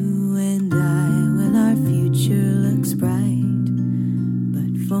you and I, well, our future looks bright.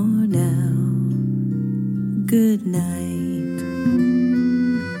 But for now, good night.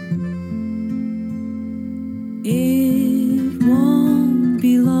 It won't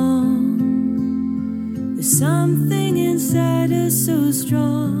be long. There's something inside us so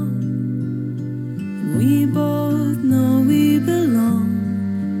strong, and we both know we belong,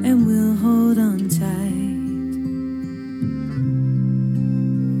 and we'll hold on tight,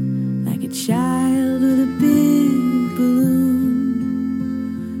 like a child with a big balloon,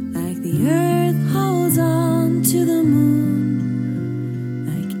 like the earth holds on to the moon,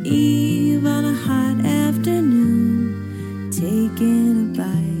 like Eve on a hot afternoon, taking a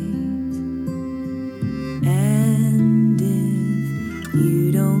bite. And if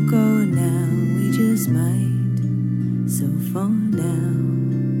you don't go now, we just might. So for now,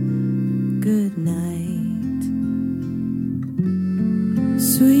 good night.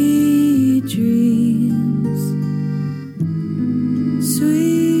 Sweet dreams,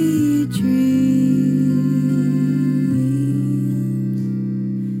 sweet dreams.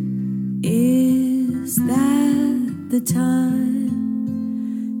 Is that the time?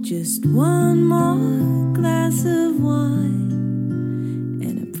 Just one more glass of wine,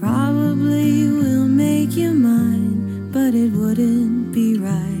 and it probably will make you mine, but it wouldn't be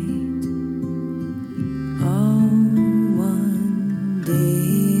right. Oh, one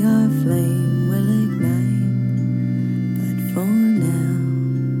day our flame will ignite, but for now,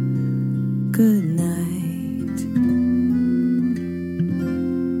 good night.